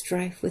no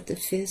strife with the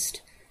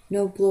fist,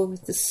 no blow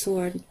with the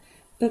sword,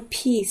 but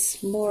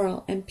peace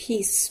moral and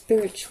peace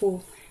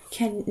spiritual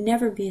can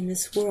never be in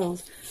this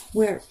world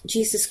where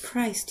Jesus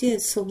Christ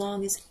is, so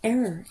long as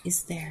error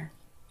is there.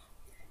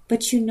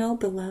 But you know,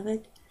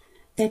 beloved,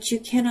 that you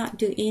cannot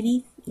do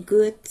any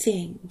good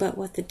thing but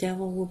what the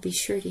devil will be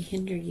sure to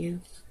hinder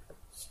you.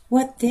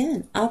 What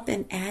then? Up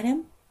and at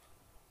him?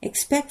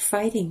 Expect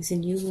fightings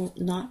and you will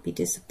not be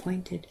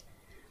disappointed.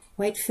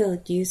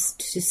 Whitefield used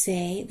to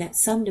say that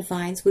some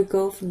divines would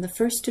go from the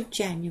 1st of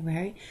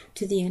January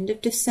to the end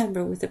of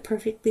December with a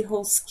perfectly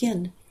whole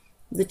skin.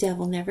 The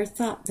devil never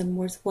thought them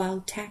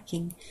worthwhile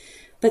tacking,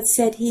 but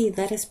said he,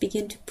 let us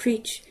begin to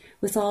preach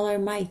with all our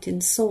might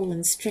and soul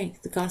and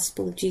strength the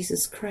gospel of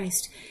Jesus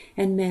Christ,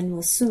 and men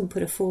will soon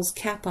put a fool's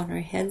cap on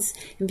our heads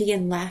and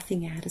begin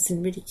laughing at us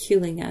and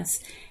ridiculing us,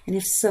 and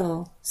if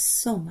so,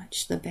 so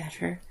much the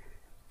better.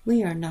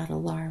 We are not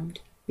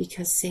alarmed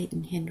because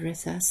Satan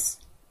hindereth us.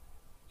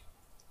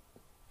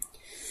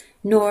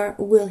 Nor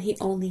will he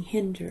only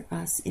hinder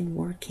us in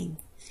working.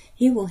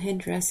 He will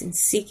hinder us in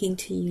seeking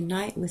to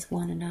unite with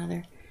one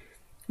another.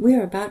 We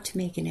are about to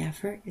make an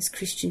effort, as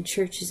Christian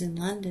churches in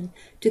London,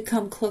 to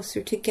come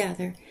closer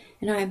together,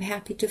 and I am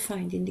happy to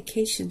find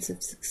indications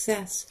of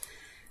success.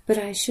 But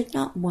I should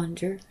not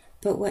wonder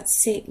but what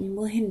Satan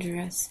will hinder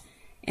us,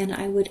 and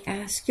I would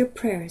ask your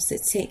prayers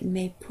that Satan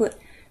may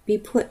be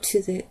put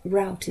to the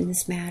rout in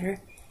this matter,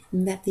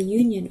 and that the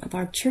union of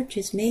our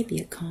churches may be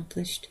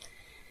accomplished.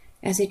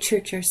 As a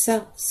church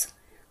ourselves,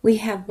 we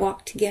have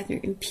walked together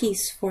in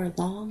peace for a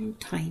long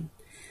time,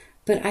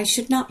 but I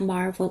should not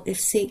marvel if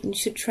Satan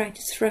should try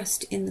to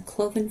thrust in the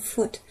cloven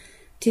foot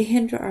to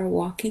hinder our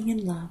walking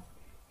in love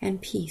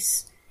and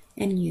peace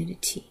and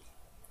unity.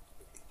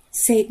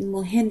 Satan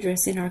will hinder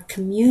us in our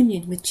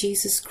communion with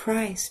Jesus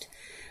Christ,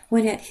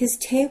 when at his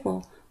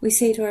table we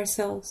say to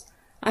ourselves,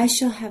 I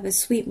shall have a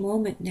sweet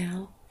moment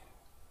now.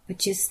 But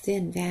just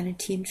then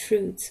vanity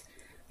intrudes.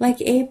 Like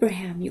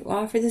Abraham, you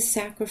offer the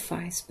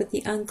sacrifice, but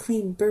the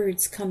unclean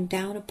birds come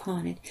down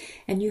upon it,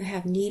 and you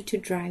have need to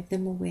drive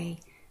them away.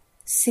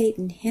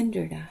 Satan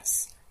hindered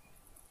us.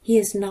 He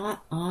is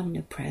not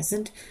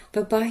omnipresent,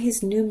 but by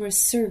his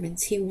numerous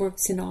servants he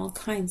works in all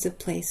kinds of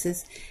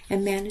places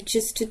and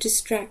manages to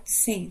distract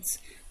saints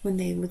when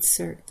they would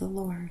serve the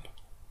Lord.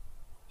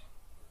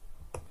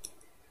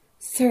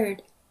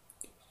 Third,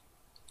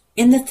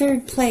 in the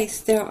third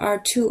place, there are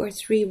 2 or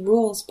 3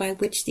 rules by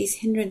which these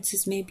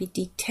hindrances may be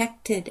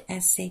detected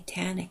as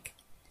satanic.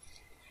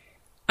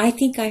 I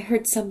think I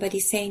heard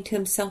somebody saying to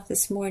himself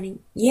this morning,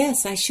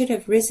 yes, I should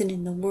have risen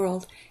in the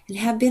world and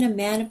have been a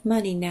man of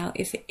money now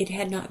if it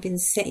had not been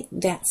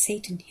that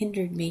Satan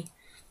hindered me.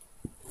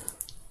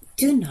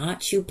 Do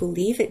not you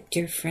believe it,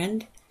 dear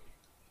friend.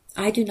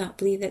 I do not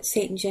believe that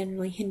Satan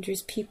generally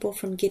hinders people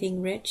from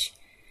getting rich.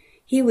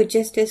 He would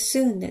just as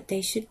soon that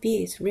they should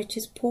be as rich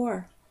as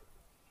poor.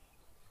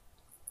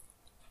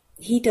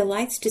 He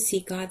delights to see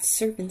God's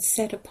servants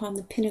set upon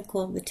the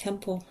pinnacle of the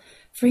temple,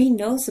 for he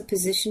knows the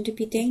position to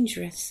be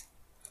dangerous.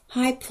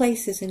 High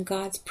places in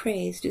God's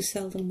praise do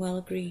seldom well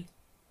agree.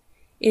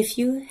 If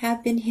you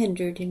have been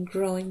hindered in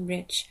growing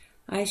rich,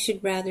 I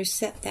should rather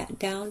set that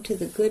down to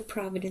the good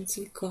providence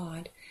of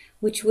God,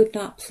 which would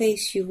not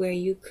place you where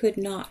you could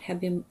not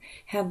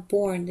have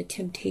borne the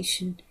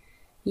temptation.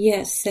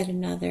 Yes, said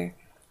another,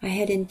 I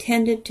had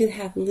intended to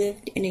have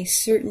lived in a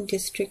certain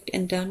district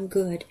and done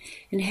good,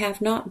 and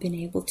have not been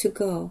able to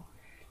go.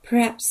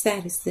 Perhaps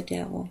that is the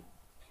devil.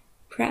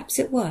 Perhaps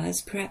it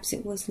was, perhaps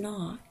it was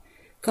not.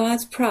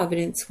 God's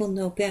providence will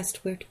know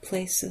best where to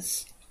place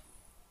us.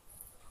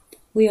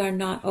 We are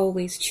not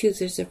always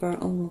choosers of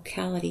our own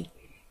locality,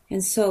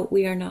 and so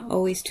we are not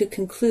always to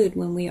conclude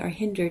when we are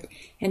hindered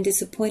and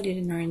disappointed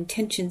in our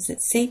intentions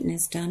that Satan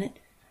has done it,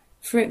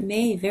 for it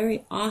may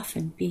very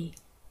often be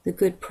the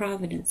good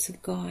providence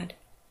of God.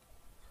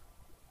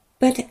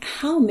 But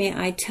how may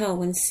I tell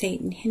when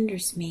Satan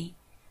hinders me?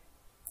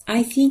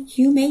 I think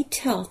you may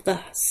tell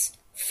thus.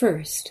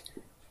 First,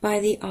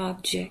 by the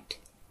object.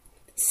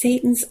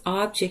 Satan's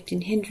object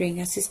in hindering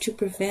us is to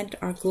prevent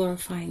our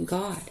glorifying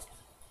God.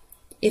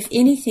 If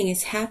anything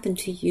has happened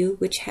to you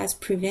which has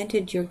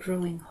prevented your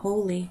growing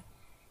holy,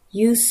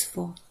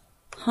 useful,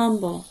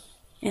 humble,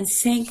 and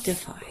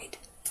sanctified,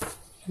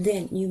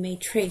 then you may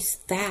trace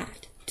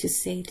that to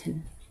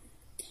Satan.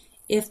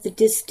 If the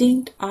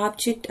distinct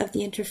object of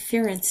the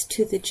interference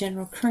to the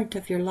general current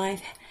of your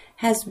life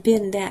has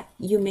been that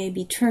you may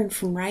be turned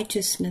from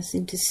righteousness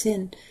into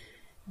sin,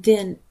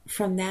 then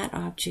from that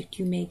object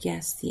you may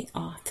guess the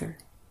author.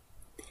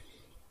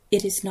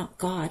 It is not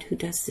God who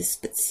does this,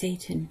 but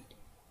Satan.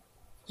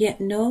 Yet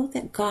know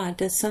that God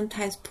does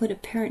sometimes put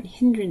apparent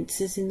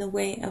hindrances in the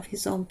way of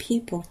his own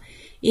people,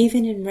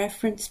 even in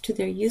reference to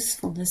their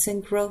usefulness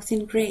and growth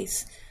in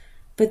grace.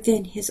 But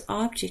then his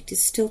object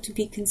is still to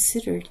be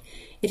considered.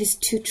 It is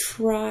to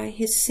try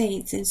his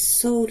saints and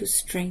so to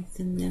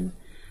strengthen them,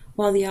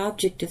 while the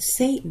object of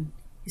Satan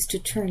is to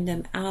turn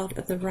them out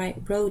of the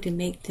right road and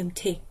make them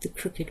take the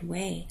crooked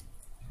way.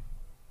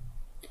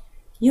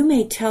 You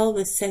may tell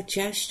the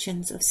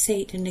suggestions of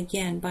Satan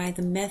again by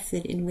the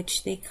method in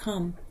which they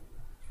come.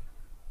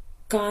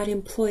 God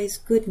employs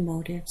good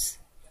motives,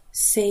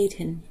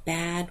 Satan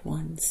bad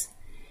ones.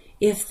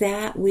 If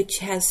that which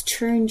has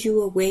turned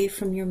you away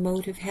from your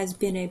motive has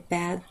been a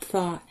bad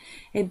thought,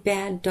 a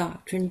bad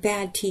doctrine,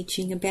 bad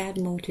teaching, a bad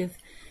motive,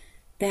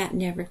 that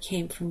never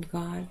came from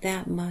God.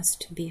 That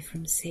must be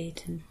from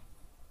Satan.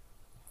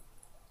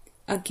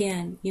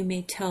 Again, you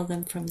may tell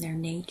them from their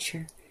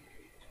nature.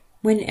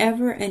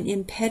 Whenever an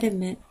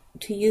impediment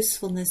to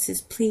usefulness is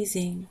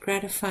pleasing,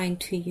 gratifying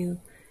to you,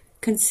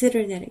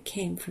 consider that it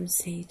came from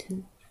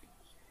Satan.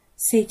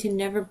 Satan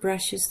never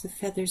brushes the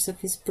feathers of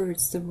his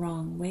birds the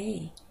wrong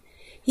way.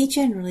 He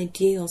generally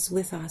deals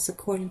with us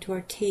according to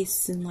our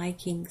tastes and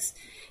likings.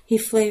 He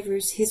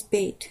flavors his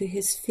bait to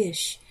his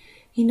fish.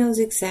 He knows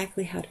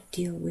exactly how to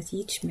deal with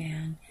each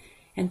man,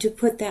 and to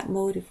put that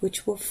motive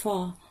which will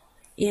fall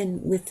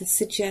in with the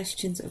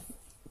suggestions of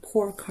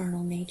poor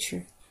carnal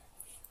nature.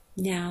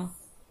 Now,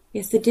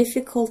 if the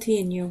difficulty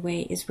in your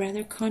way is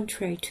rather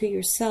contrary to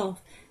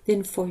yourself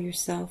than for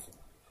yourself,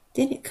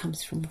 then it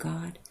comes from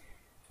God.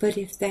 But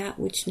if that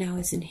which now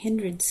is an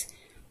hindrance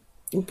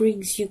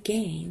brings you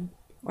gain,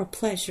 or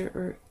pleasure,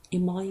 or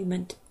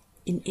emolument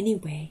in any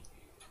way,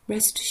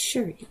 rest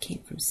assured it came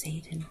from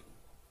Satan.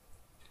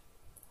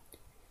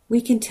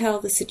 We can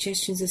tell the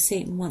suggestions of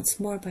Satan once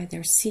more by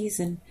their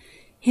season.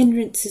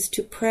 Hindrances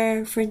to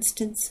prayer, for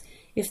instance,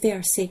 if they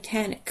are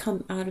satanic,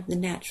 come out of the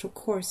natural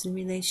course and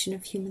relation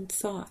of human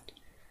thought.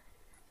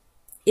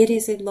 It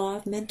is a law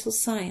of mental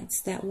science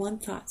that one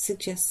thought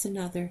suggests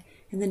another,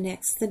 and the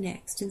next,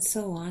 and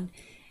so on,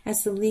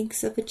 as the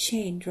links of a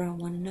chain draw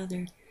one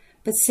another.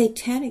 But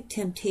satanic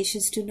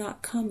temptations do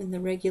not come in the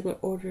regular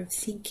order of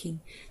thinking.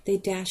 They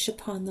dash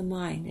upon the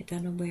mind at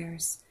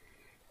unawares.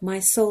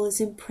 My soul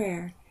is in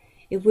prayer.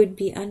 It would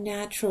be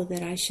unnatural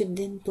that I should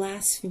then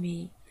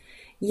blaspheme.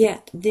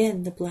 Yet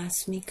then the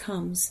blasphemy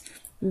comes.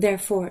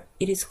 Therefore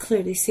it is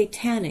clearly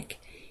satanic,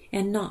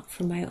 and not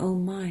from my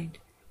own mind.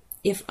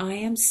 If I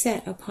am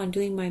set upon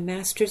doing my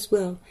Master's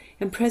will,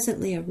 and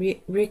presently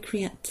a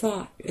recreant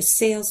thought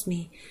assails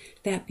me,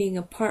 that being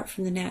apart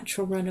from the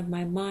natural run of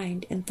my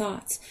mind and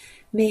thoughts,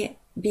 may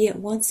be at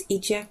once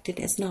ejected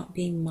as not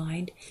being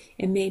mind,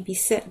 and may be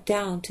set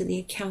down to the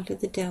account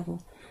of the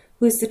devil,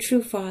 who is the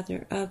true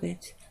father of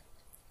it.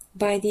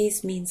 By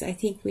these means I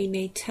think we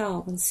may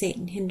tell when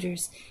Satan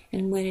hinders,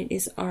 and when it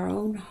is our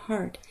own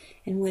heart,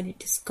 and when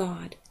it is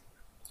God.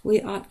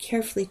 We ought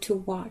carefully to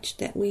watch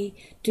that we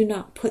do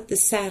not put the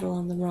saddle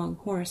on the wrong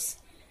horse.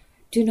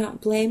 Do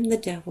not blame the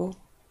devil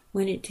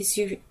when it is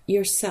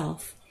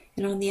yourself,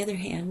 and on the other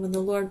hand, when the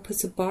Lord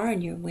puts a bar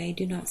in your way,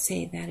 do not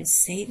say that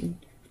is Satan,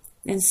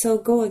 and so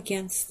go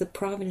against the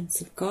providence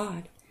of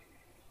God.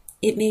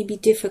 It may be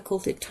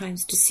difficult at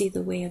times to see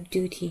the way of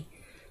duty,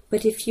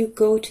 but if you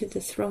go to the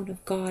throne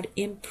of God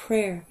in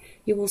prayer,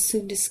 you will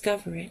soon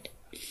discover it.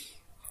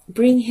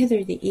 Bring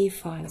hither the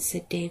ephod,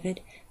 said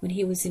David, when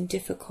he was in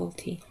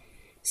difficulty.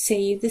 Say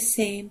you the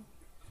same,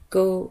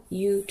 go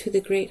you to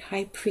the great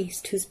high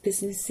priest, whose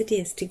business it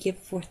is to give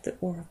forth the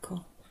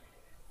oracle.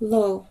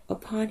 Lo,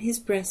 upon his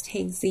breast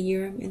hangs the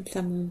Urim and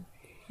Thummim,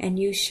 and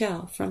you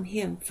shall from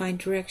him find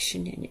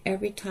direction in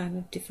every time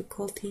of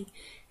difficulty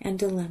and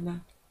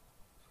dilemma.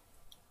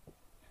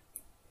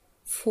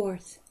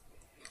 Fourth,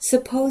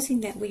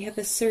 supposing that we have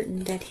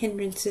ascertained that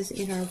hindrances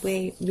in our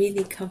way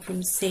really come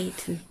from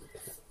Satan,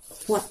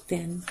 what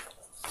then?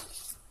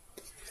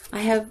 I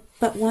have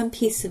but one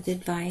piece of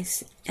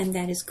advice, and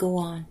that is go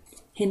on,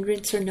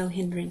 hindrance or no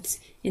hindrance,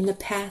 in the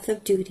path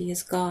of duty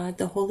as God,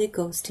 the Holy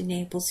Ghost,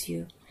 enables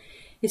you.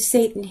 If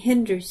Satan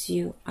hinders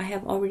you, I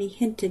have already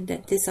hinted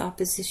that this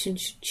opposition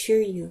should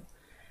cheer you.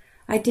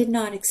 I did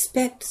not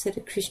expect, said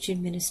a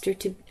Christian minister,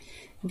 to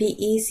be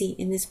easy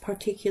in this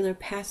particular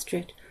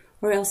pastorate,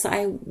 or else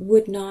I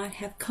would not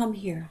have come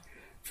here.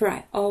 For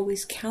I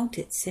always count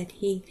it, said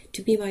he,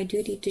 to be my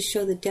duty to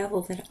show the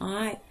devil that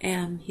I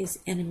am his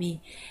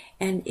enemy,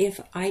 and if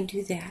I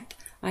do that,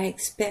 I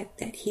expect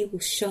that he will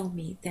show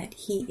me that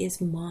he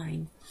is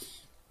mine.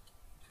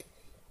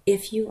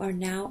 If you are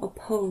now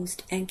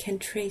opposed and can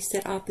trace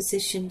that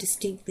opposition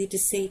distinctly to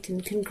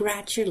Satan,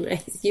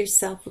 congratulate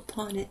yourself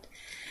upon it.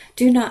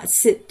 Do not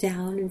sit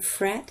down and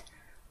fret.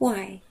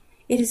 Why,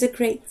 it is a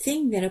great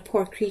thing that a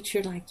poor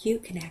creature like you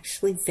can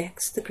actually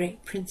vex the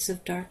great prince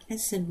of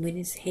darkness and win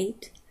his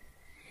hate.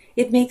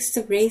 It makes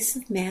the race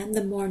of man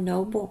the more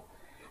noble,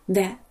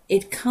 that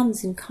it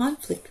comes in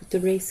conflict with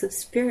the race of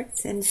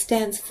spirits, and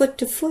stands foot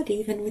to foot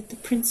even with the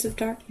prince of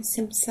darkness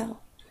himself.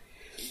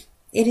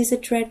 It is a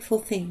dreadful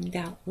thing,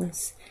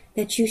 doubtless,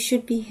 that you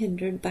should be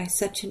hindered by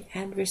such an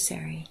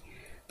adversary,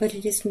 but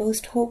it is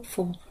most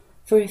hopeful,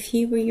 for if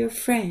he were your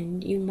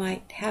friend, you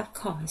might have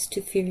cause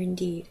to fear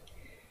indeed.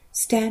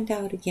 Stand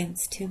out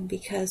against him,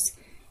 because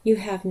You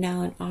have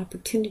now an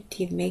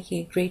opportunity of making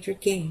a greater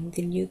gain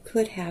than you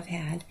could have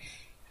had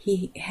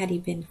he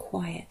been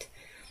quiet.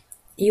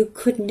 You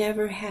could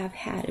never have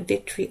had a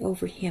victory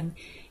over him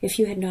if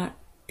you had not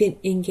been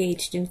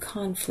engaged in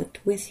conflict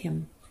with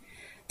him.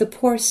 The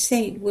poor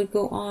saint would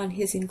go on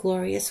his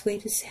inglorious way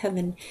to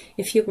heaven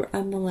if he were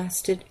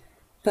unmolested,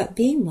 but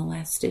being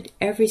molested,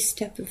 every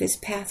step of his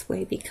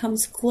pathway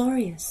becomes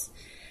glorious.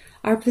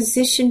 Our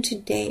position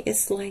today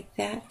is like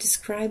that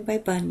described by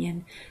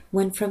Bunyan,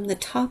 when from the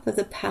top of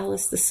the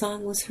palace the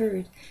song was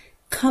heard,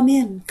 come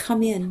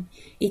in,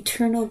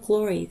 eternal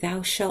glory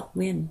thou shalt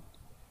win."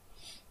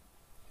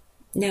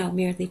 Now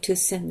merely to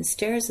ascend the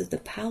stairs of the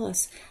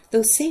palace,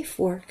 though safe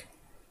work,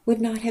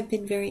 would not have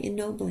been very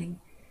ennobling.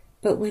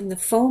 But when the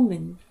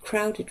foemen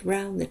crowded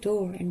round the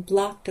door and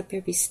blocked up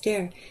every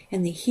stair,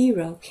 and the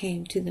hero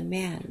came to the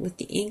man with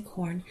the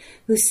inkhorn,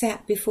 who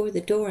sat before the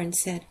door and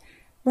said,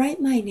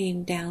 "Write my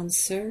name down,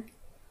 sir,"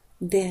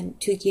 then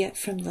to get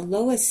from the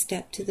lowest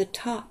step to the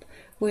top,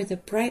 where the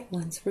bright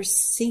ones were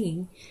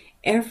singing,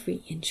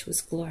 every inch was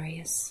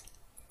glorious.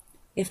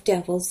 If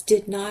devils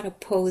did not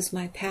oppose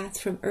my path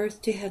from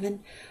earth to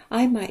heaven,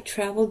 I might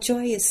travel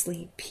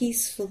joyously,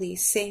 peacefully,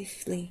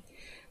 safely,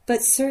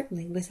 but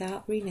certainly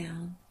without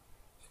renown.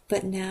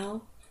 But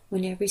now,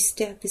 when every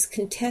step is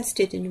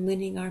contested in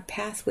winning our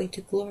pathway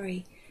to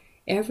glory,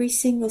 every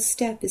single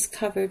step is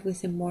covered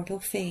with immortal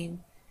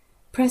fame.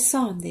 Press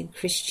on, then,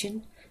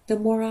 Christian. The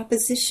more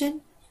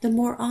opposition, the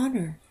more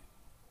honor.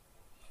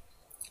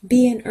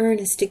 Be in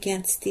earnest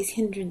against these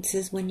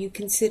hindrances when you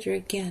consider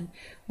again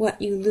what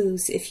you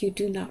lose if you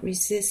do not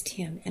resist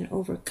him and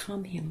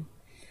overcome him.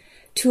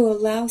 To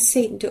allow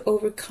Satan to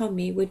overcome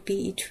me would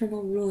be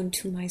eternal ruin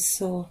to my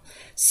soul.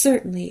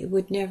 Certainly it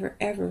would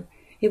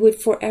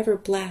forever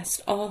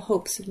blast all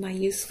hopes of my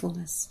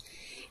usefulness.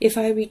 If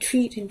I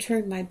retreat and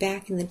turn my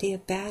back in the day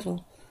of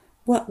battle,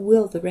 what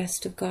will the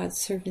rest of God's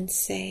servants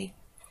say?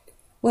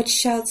 What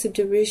shouts of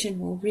derision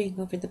will ring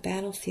over the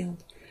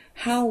battlefield?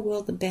 How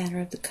will the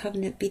banner of the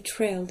covenant be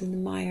trailed in the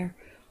mire?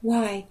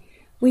 Why,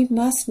 we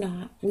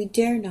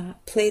dare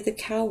not play the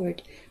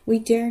coward. We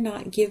dare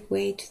not give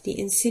way to the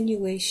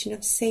insinuation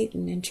of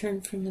Satan and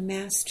turn from the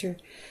Master,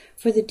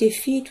 for the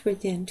defeat were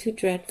then too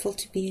dreadful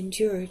to be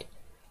endured.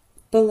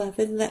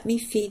 Beloved, let me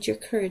feed your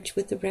courage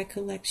with the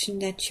recollection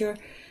that your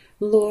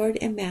Lord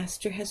and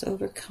Master has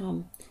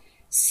overcome.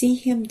 See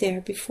him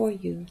there before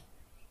you.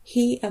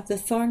 He of the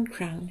thorn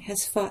crown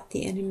has fought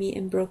the enemy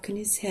and broken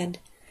his head.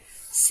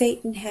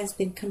 Satan has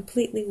been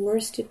completely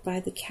worsted by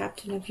the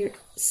captain of your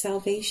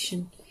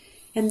salvation,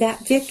 and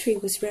that victory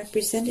was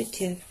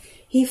representative.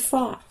 He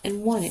fought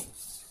and won it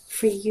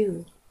for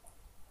you.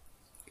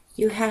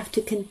 You have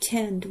to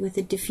contend with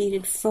a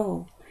defeated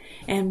foe,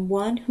 and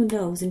one who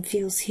knows and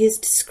feels his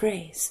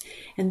disgrace,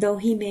 and though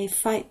he may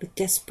fight with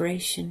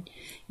desperation,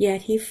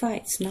 yet he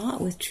fights not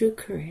with true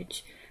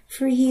courage,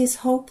 for he is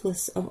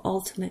hopeless of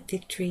ultimate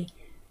victory.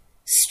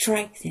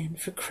 Strike then,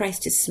 for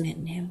Christ has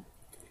smitten him.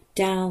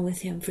 Down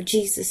with him, for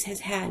Jesus has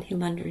had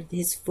him under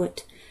his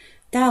foot.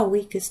 Thou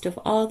weakest of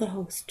all the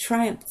host,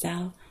 triumph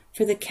thou,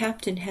 for the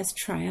captain has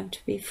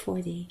triumphed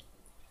before thee.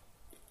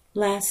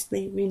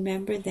 Lastly,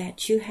 remember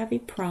that you have a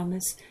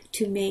promise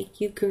to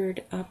make you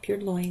gird up your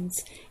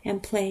loins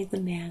and play the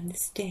man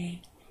this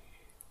day.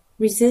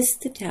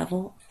 Resist the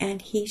devil,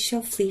 and he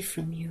shall flee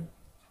from you.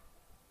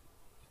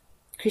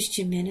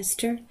 Christian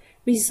minister,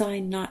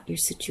 resign not your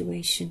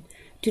situation.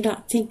 Do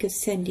not think of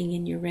sending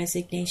in your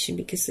resignation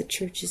because the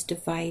church is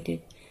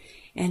divided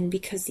and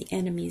because the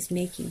enemy is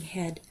making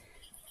head.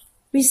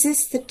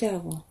 Resist the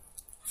devil.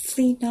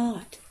 Flee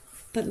not,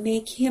 but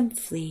make him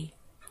flee.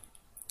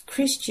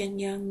 Christian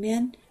young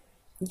men,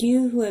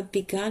 you who have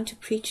begun to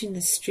preach in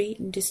the street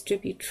and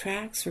distribute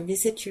tracts or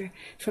visit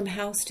from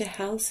house to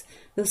house,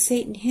 though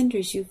Satan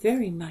hinders you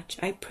very much,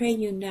 I pray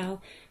you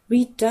now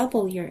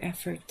redouble your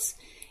efforts.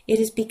 It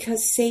is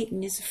because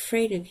Satan is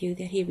afraid of you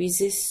that he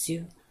resists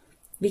you,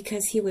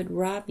 because he would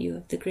rob you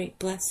of the great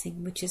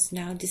blessing which is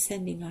now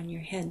descending on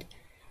your head.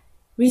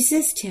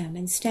 Resist him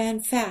and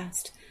stand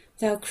fast,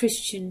 thou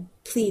Christian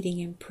pleading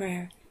in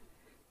prayer.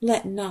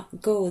 Let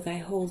not go thy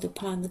hold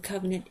upon the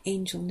covenant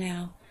angel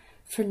now,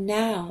 for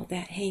now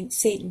that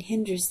Satan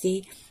hinders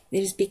thee,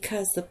 it is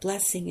because the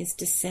blessing is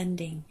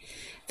descending.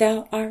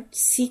 Thou art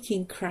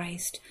seeking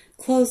Christ.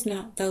 Close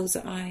not those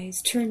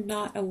eyes, turn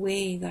not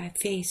away thy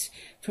face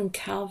from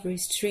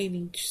Calvary's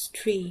streaming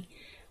tree.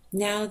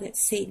 Now that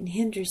Satan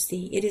hinders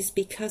thee, it is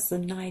because the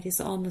night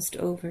is almost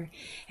over,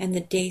 and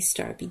the day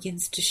star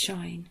begins to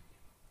shine.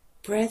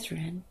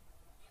 Brethren,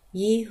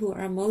 ye who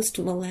are most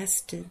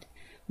molested,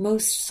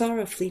 most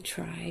sorrowfully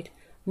tried,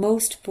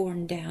 most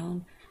borne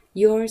down,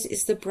 yours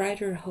is the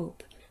brighter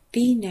hope.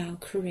 Be now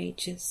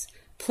courageous.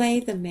 Play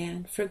the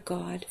man for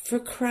God, for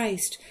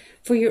Christ,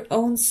 for your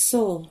own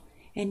soul,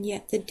 and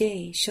yet the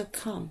day shall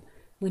come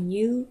when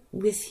you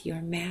with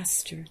your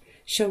Master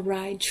shall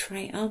ride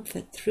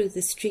triumphant through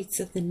the streets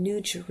of the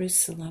New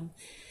Jerusalem,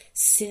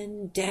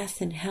 sin,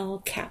 death, and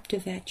hell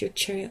captive at your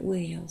chariot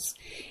wheels,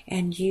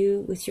 and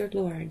you with your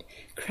Lord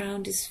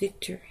crowned as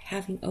victor,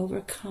 having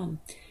overcome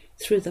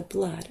through the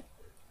blood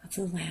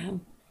of the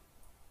Lamb.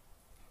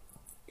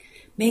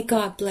 May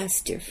God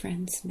bless, dear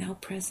friends, now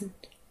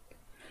present.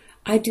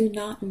 I do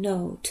not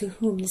know to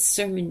whom this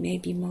sermon may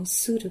be most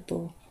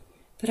suitable,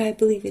 but I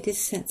believe it is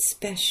sent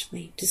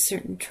specially to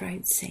certain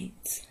tried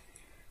saints.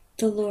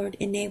 The Lord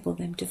enable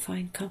them to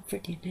find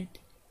comfort in it.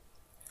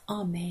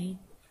 Amen.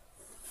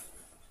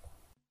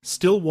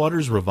 Still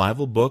Waters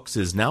Revival Books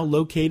is now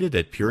located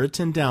at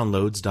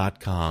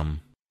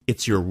PuritanDownloads.com.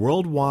 It's your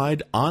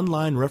worldwide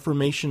online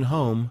Reformation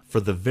home for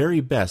the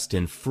very best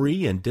in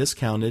free and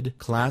discounted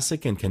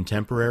classic and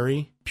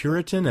contemporary,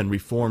 Puritan and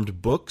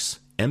Reformed books,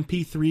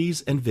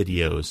 MP3s, and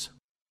videos.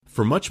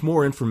 For much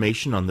more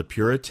information on the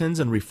Puritans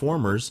and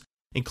Reformers,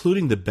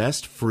 including the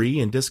best free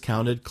and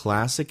discounted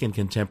classic and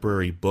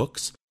contemporary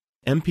books,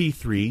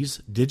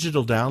 MP3s,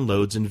 digital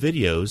downloads, and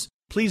videos,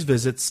 please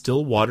visit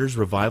Still Waters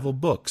Revival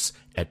Books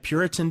at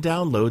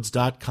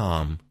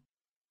PuritanDownloads.com.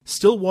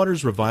 Still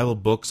Waters Revival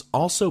Books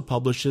also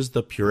publishes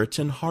the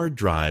Puritan Hard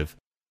Drive,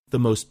 the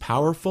most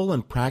powerful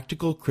and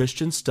practical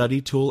Christian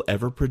study tool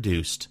ever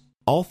produced.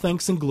 All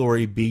thanks and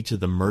glory be to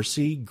the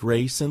mercy,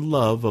 grace, and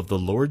love of the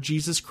Lord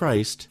Jesus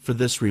Christ for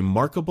this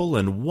remarkable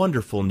and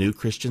wonderful new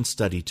Christian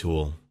study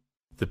tool.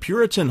 The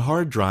Puritan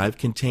Hard Drive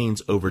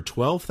contains over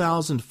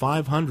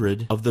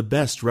 12,500 of the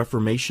best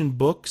Reformation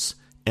books,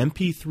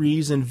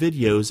 MP3s, and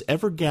videos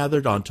ever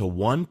gathered onto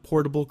one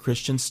portable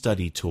Christian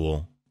study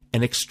tool.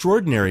 An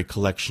extraordinary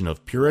collection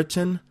of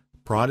Puritan,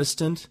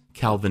 Protestant,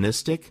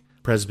 Calvinistic,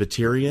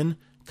 Presbyterian,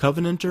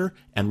 Covenanter,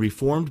 and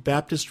Reformed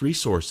Baptist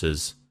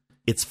resources.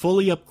 It's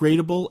fully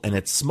upgradable and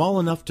it's small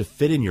enough to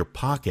fit in your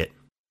pocket.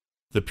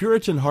 The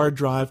Puritan Hard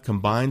Drive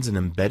combines an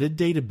embedded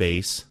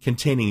database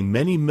containing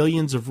many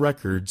millions of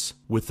records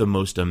with the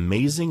most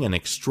amazing and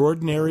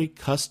extraordinary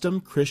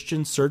custom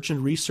Christian search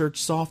and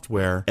research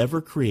software ever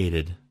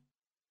created.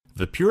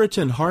 The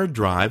Puritan Hard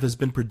Drive has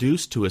been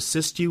produced to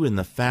assist you in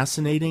the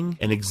fascinating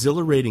and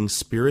exhilarating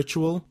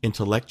spiritual,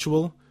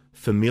 intellectual,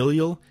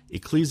 familial,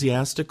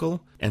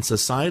 ecclesiastical, and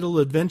societal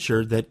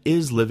adventure that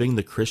is living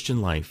the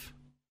Christian life.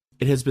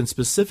 It has been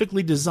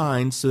specifically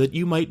designed so that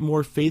you might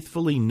more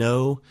faithfully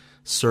know,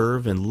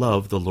 serve, and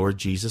love the Lord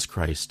Jesus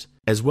Christ,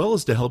 as well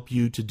as to help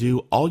you to do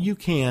all you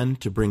can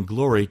to bring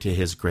glory to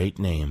His great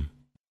name.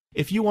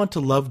 If you want to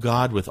love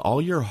God with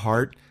all your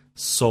heart,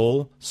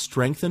 soul,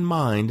 strength, and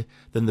mind,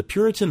 then the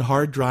Puritan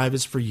Hard Drive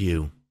is for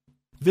you.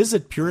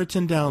 Visit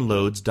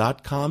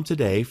PuritanDownloads.com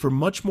today for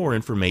much more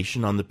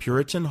information on the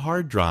Puritan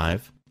Hard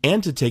Drive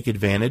and to take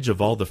advantage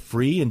of all the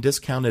free and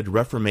discounted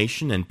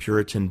Reformation and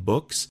Puritan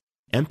books,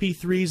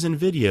 MP3s, and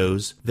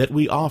videos that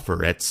we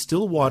offer at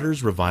Still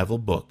Waters Revival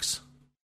Books.